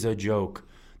 horsepower is a joke.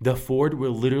 The Ford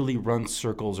will literally run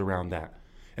circles around that.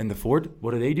 And the Ford,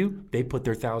 what do? They put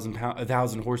their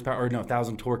 1,000 horsepower, or no,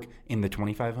 1,000 torque in the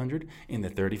 2,500, in the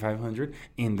 3,500,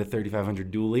 in the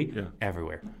 3,500 dually,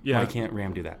 everywhere. Yeah. Why can't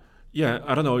Ram do that? Yeah,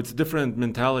 I don't know. It's a different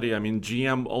mentality. I mean,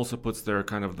 GM also puts their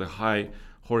kind of the high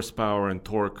horsepower and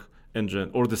torque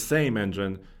engine, or the same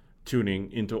engine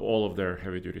tuning, into all of their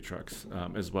heavy-duty trucks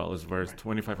as well, as far as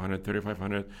 2,500,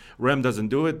 3,500. Ram doesn't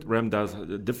do it. Ram does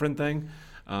a different thing,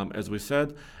 as we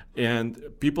said. And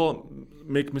people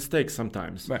make mistakes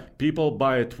sometimes. Right. People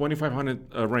buy a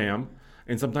 2,500 Ram,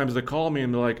 and sometimes they call me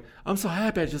and they're like, I'm so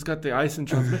happy I just got the Aisin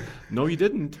transmission. No, you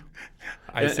didn't.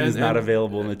 Aisin is not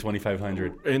available in the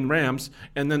 2,500. In Rams.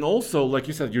 And then also, like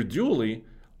you said, your dually,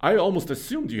 I almost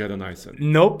assumed you had an Aisin.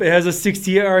 Nope, it has a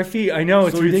 68 RFE. I know,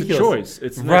 it's so ridiculous. It's a choice.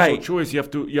 It's an right. actual choice.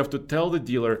 You have to tell the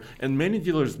dealer, and many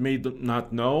dealers may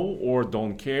not know or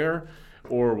don't care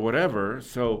or whatever.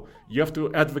 So you have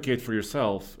to advocate for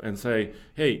yourself and say,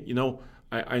 hey,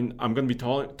 I'm going to be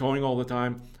towing all the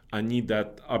time. I need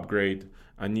that upgrade.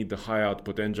 I need the high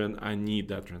output engine. I need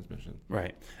that transmission.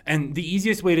 Right. And the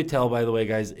easiest way to tell, by the way,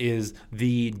 guys, is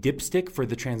the dipstick for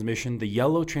the transmission, the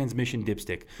yellow transmission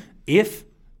dipstick.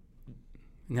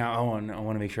 Now I want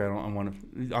to make sure I want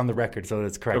to on the record so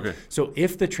that's correct. Okay. So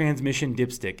if the transmission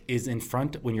dipstick is in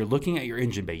front when you're looking at your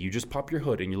engine bay, you just pop your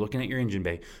hood and you're looking at your engine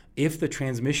bay. If the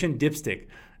transmission dipstick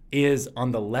is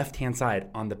on the left-hand side,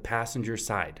 on the passenger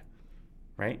side,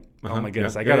 right? Uh-huh. Oh my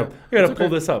goodness, Yeah. I gotta pull okay.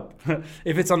 this up.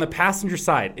 If it's on the passenger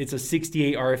side, it's a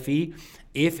 68 RFE.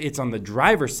 If it's on the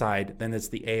driver's side, then it's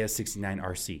the AS69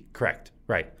 RC. Correct.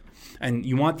 Right. And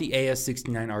you want the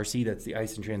AS69 RC, that's the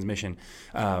Aisin transmission.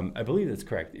 I believe that's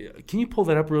correct. Can you pull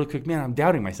that up real quick? Man, I'm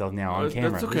doubting myself now on camera.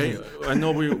 That's okay. I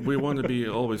know we want to be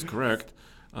always correct.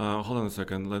 Hold on a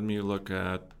second. Let me look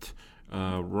at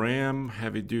Ram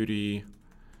heavy duty.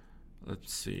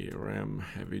 Let's see, Ram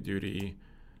heavy duty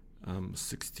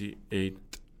 68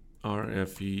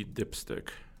 RFE dipstick.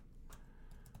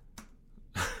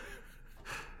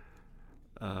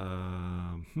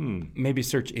 Maybe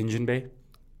search engine bay.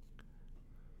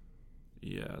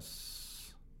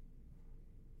 Yes.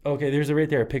 Okay, there's right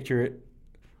there. Picture it.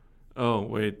 Oh,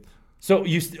 wait. So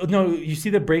you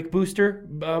see the brake booster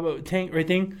tank right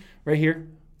here,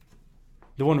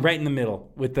 the one right in the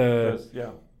middle with the Yes,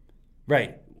 yeah.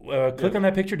 right. Click on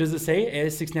that picture. Does it say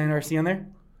AS69 RC on there?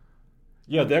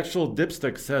 Yeah, the actual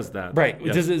dipstick says that. Right.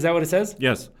 Yes. Is that what it says?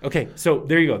 Yes. Okay, so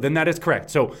there you go. Then that is correct.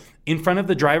 So in front of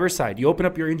the driver's side, you open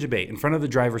up your engine bay. In front of the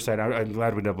driver's side, I'm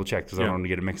glad we double checked because I don't want to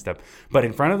get it mixed up. But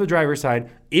in front of the driver's side,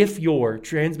 if your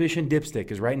transmission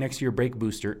dipstick is right next to your brake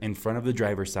booster in front of the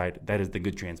driver's side, that is the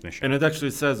good transmission. And it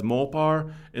actually says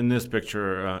Mopar in this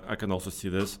picture. I can also see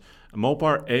this.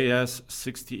 Mopar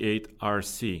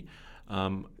AS68RC.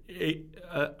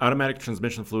 Automatic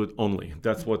transmission fluid only.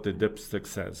 That's what the dipstick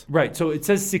says. Right. So it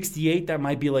says 68. That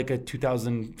might be like a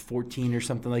 2014 or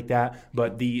something like that.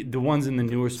 But the ones in the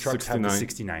newest trucks 69. have the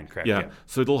 69, correct? Yeah.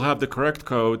 So it'll have the correct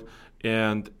code.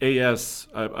 And AS,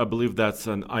 I believe that's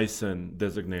an Aisin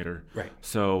designator. Right.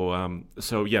 So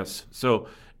yes. So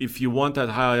if you want that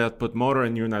high output motor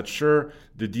and you're not sure,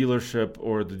 the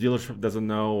dealership doesn't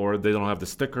know, or they don't have the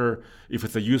sticker, if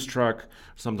it's a used truck,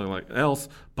 something like else,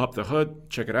 pop the hood,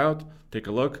 check it out, take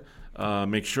a look,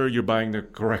 make sure you're buying the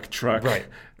correct truck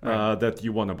that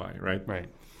you want to buy, right? Right.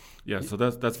 Yeah, so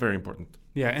that's very important.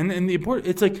 Yeah, and the important,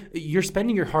 it's like you're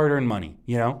spending your hard-earned money,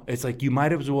 It's like you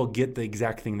might as well get the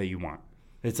exact thing that you want.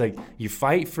 It's like you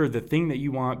fight for the thing that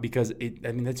you want because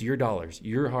that's your dollars,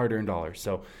 your hard-earned dollars.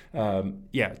 So,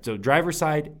 so driver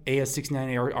side,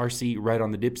 AS69 RC right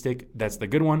on the dipstick. That's the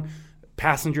good one.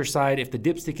 Passenger side, if the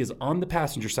dipstick is on the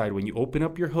passenger side, when you open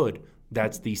up your hood,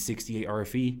 that's the 68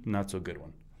 RFE, not so good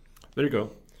one. There you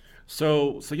go.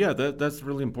 So yeah, that's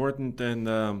really important.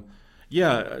 And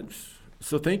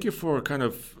so thank you for kind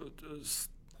of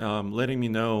letting me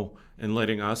know and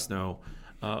letting us know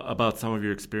about some of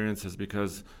your experiences,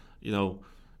 because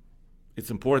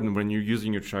it's important when you're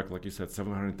using your truck, like you said,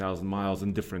 700,000 miles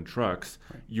in different trucks.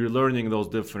 Right. You're learning those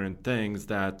different things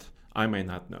that I may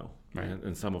not know, right,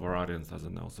 and some of our audience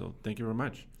doesn't know. So thank you very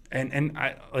much. And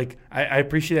I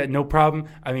appreciate that, no problem.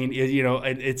 I mean,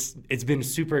 it's been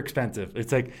super expensive.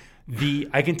 It's like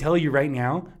I can tell you right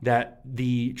now that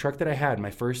the truck that I had,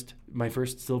 my first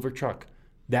silver truck,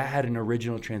 that had an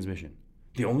original transmission.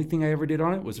 The only thing I ever did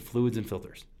on it was fluids and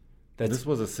filters. This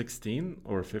was a 16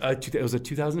 or 15? It was a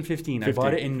 2015. I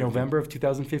bought it in November of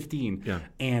 2015. Yeah.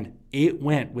 And it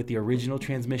went with the original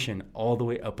transmission all the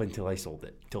way up until I sold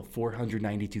it, till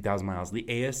 492,000 miles. The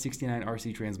AS69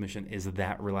 RC transmission is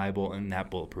that reliable and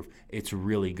that bulletproof. It's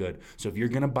really good. So if you're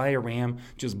going to buy a Ram,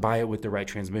 just buy it with the right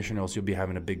transmission, or else you'll be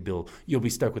having a big bill. You'll be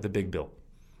stuck with a big bill.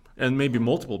 And maybe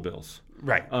multiple bills.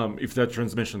 Right. If that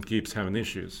transmission keeps having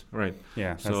issues, right?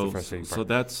 Yeah, that's the frustrating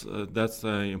part. So that's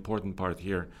the important part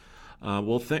here.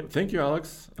 Well, thank you,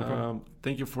 Alex.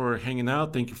 Thank you for hanging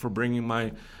out. Thank you for bringing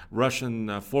my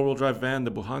Russian four-wheel drive van,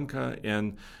 the Bukhanka,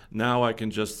 and now I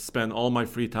can just spend all my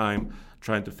free time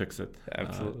trying to fix it.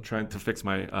 Absolutely. Trying to fix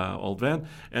my old van.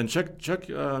 And check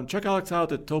Alex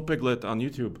out at Tow Piglet on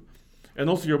YouTube. And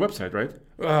also your website, right?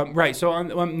 Right. So on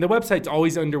the website's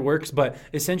always under works, but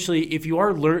essentially, if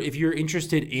you're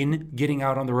interested in getting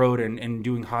out on the road and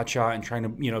doing hotshot and trying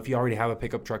to, if you already have a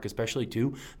pickup truck, especially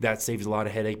too, that saves a lot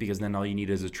of headache because then all you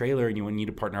need is a trailer and you need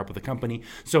to partner up with a company.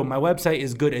 So my website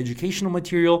is good educational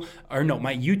material,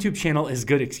 my YouTube channel is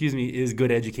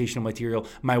good educational material.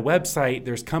 My website,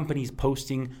 there's companies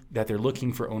posting that they're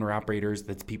looking for owner operators.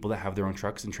 That's people that have their own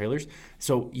trucks and trailers.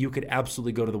 So you could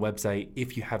absolutely go to the website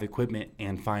if you have equipment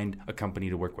and find a company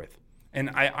to work with. And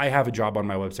I have a job on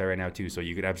my website right now too, so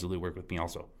you could absolutely work with me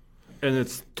also. And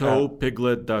it's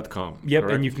towpiglet.com. Yep,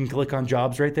 correct? And you can click on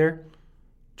jobs right there.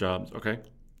 Jobs, okay.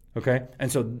 Okay, and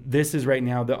so this is right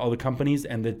now all the companies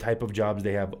and the type of jobs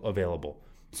they have available.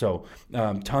 So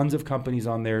tons of companies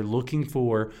on there looking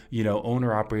for,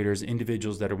 owner operators,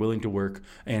 individuals that are willing to work.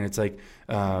 And it's like,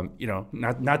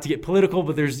 not to get political,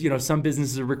 but there's, some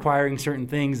businesses are requiring certain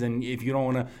things. And if you don't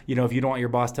want to, if you don't want your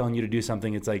boss telling you to do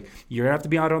something, it's like, you're going to have to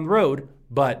be out on the road,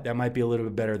 but that might be a little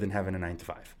bit better than having a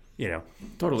 9-to-5.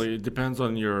 Totally. It depends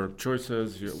on your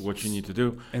choices, what you need to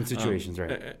do. And situations,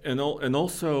 right. And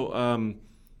also,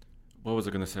 what was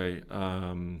I going to say?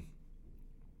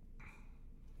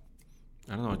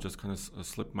 I don't know. It just kind of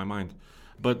slipped my mind,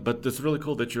 but it's really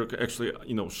cool that you're actually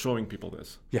showing people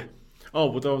this. Yeah. Oh,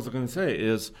 what I was going to say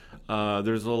is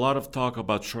there's a lot of talk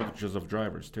about shortages of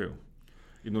drivers too.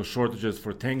 Shortages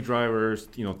for tank drivers,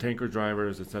 tanker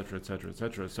drivers, et cetera, et cetera, et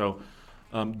cetera. So,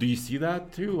 do you see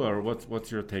that too, or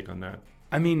what's your take on that?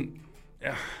 I mean,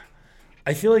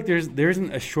 I feel like there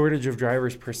isn't a shortage of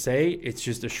drivers per se. It's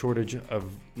just a shortage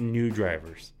of new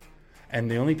drivers. And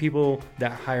the only people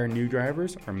that hire new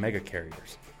drivers are mega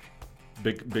carriers.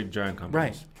 Big giant companies.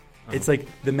 Right. It's like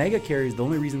the mega carriers, the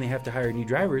only reason they have to hire new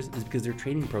drivers is because their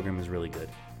training program is really good.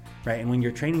 Right? And when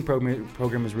your training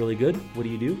program is really good, what do?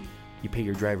 You pay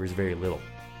your drivers very little.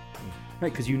 Right?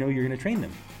 Because you're going to train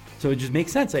them. So it just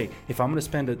makes sense. Hey, if I'm going to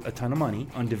spend a ton of money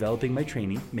on developing my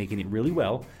training, making it really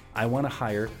well, I want to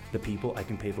hire the people I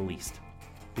can pay the least,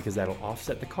 because that'll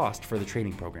offset the cost for the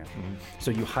training program. Mm-hmm.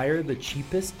 So you hire the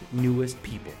cheapest, newest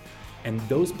people. And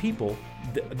those people,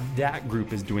 that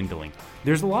group is dwindling.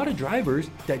 There's a lot of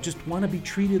drivers that just want to be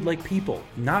treated like people,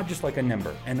 not just like a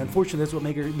number. And unfortunately, that's what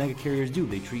mega carriers do.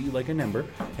 They treat you like a number.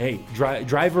 Hey,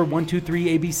 driver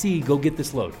 123 ABC, go get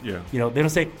this load. Yeah. They don't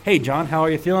say, hey, John, how are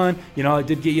you feeling? I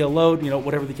did get you a load,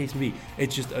 whatever the case may be.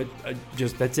 It's just,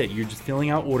 just that's it. You're just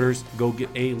filling out orders. Go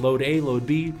get load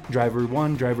B, driver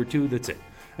 1, driver 2, that's it.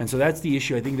 And so that's the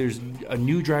issue. I think there's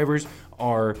new drivers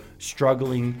are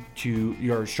struggling to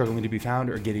be found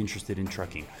or get interested in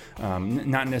trucking.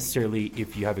 Not necessarily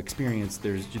if you have experience.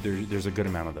 There's a good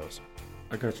amount of those.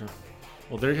 I gotcha.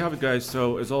 Well, there you have it, guys.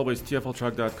 So as always,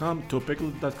 tfltruck.com,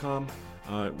 towpiglet.com,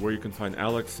 where you can find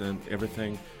Alex and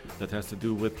everything that has to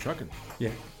do with trucking.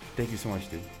 Yeah. Thank you so much,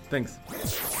 dude. Thanks.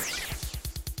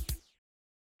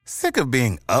 Sick of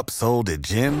being upsold at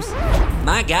gyms?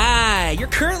 My guy, you're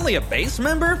currently a base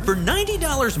member? For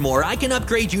 $90 more, I can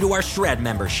upgrade you to our Shred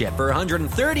membership. For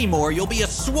 $130 more, you'll be a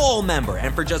Swole member.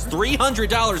 And for just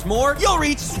 $300 more, you'll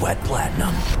reach Sweat Platinum.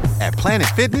 At Planet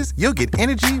Fitness, you'll get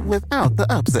energy without the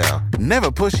upsell.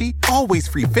 Never pushy, always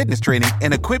free fitness training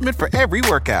and equipment for every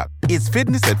workout. It's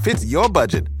fitness that fits your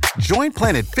budget. Join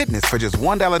Planet Fitness for just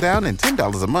 $1 down and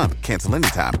 $10 a month. Cancel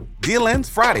anytime. Deal ends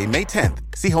Friday, May 10th.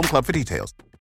 See Home Club for details.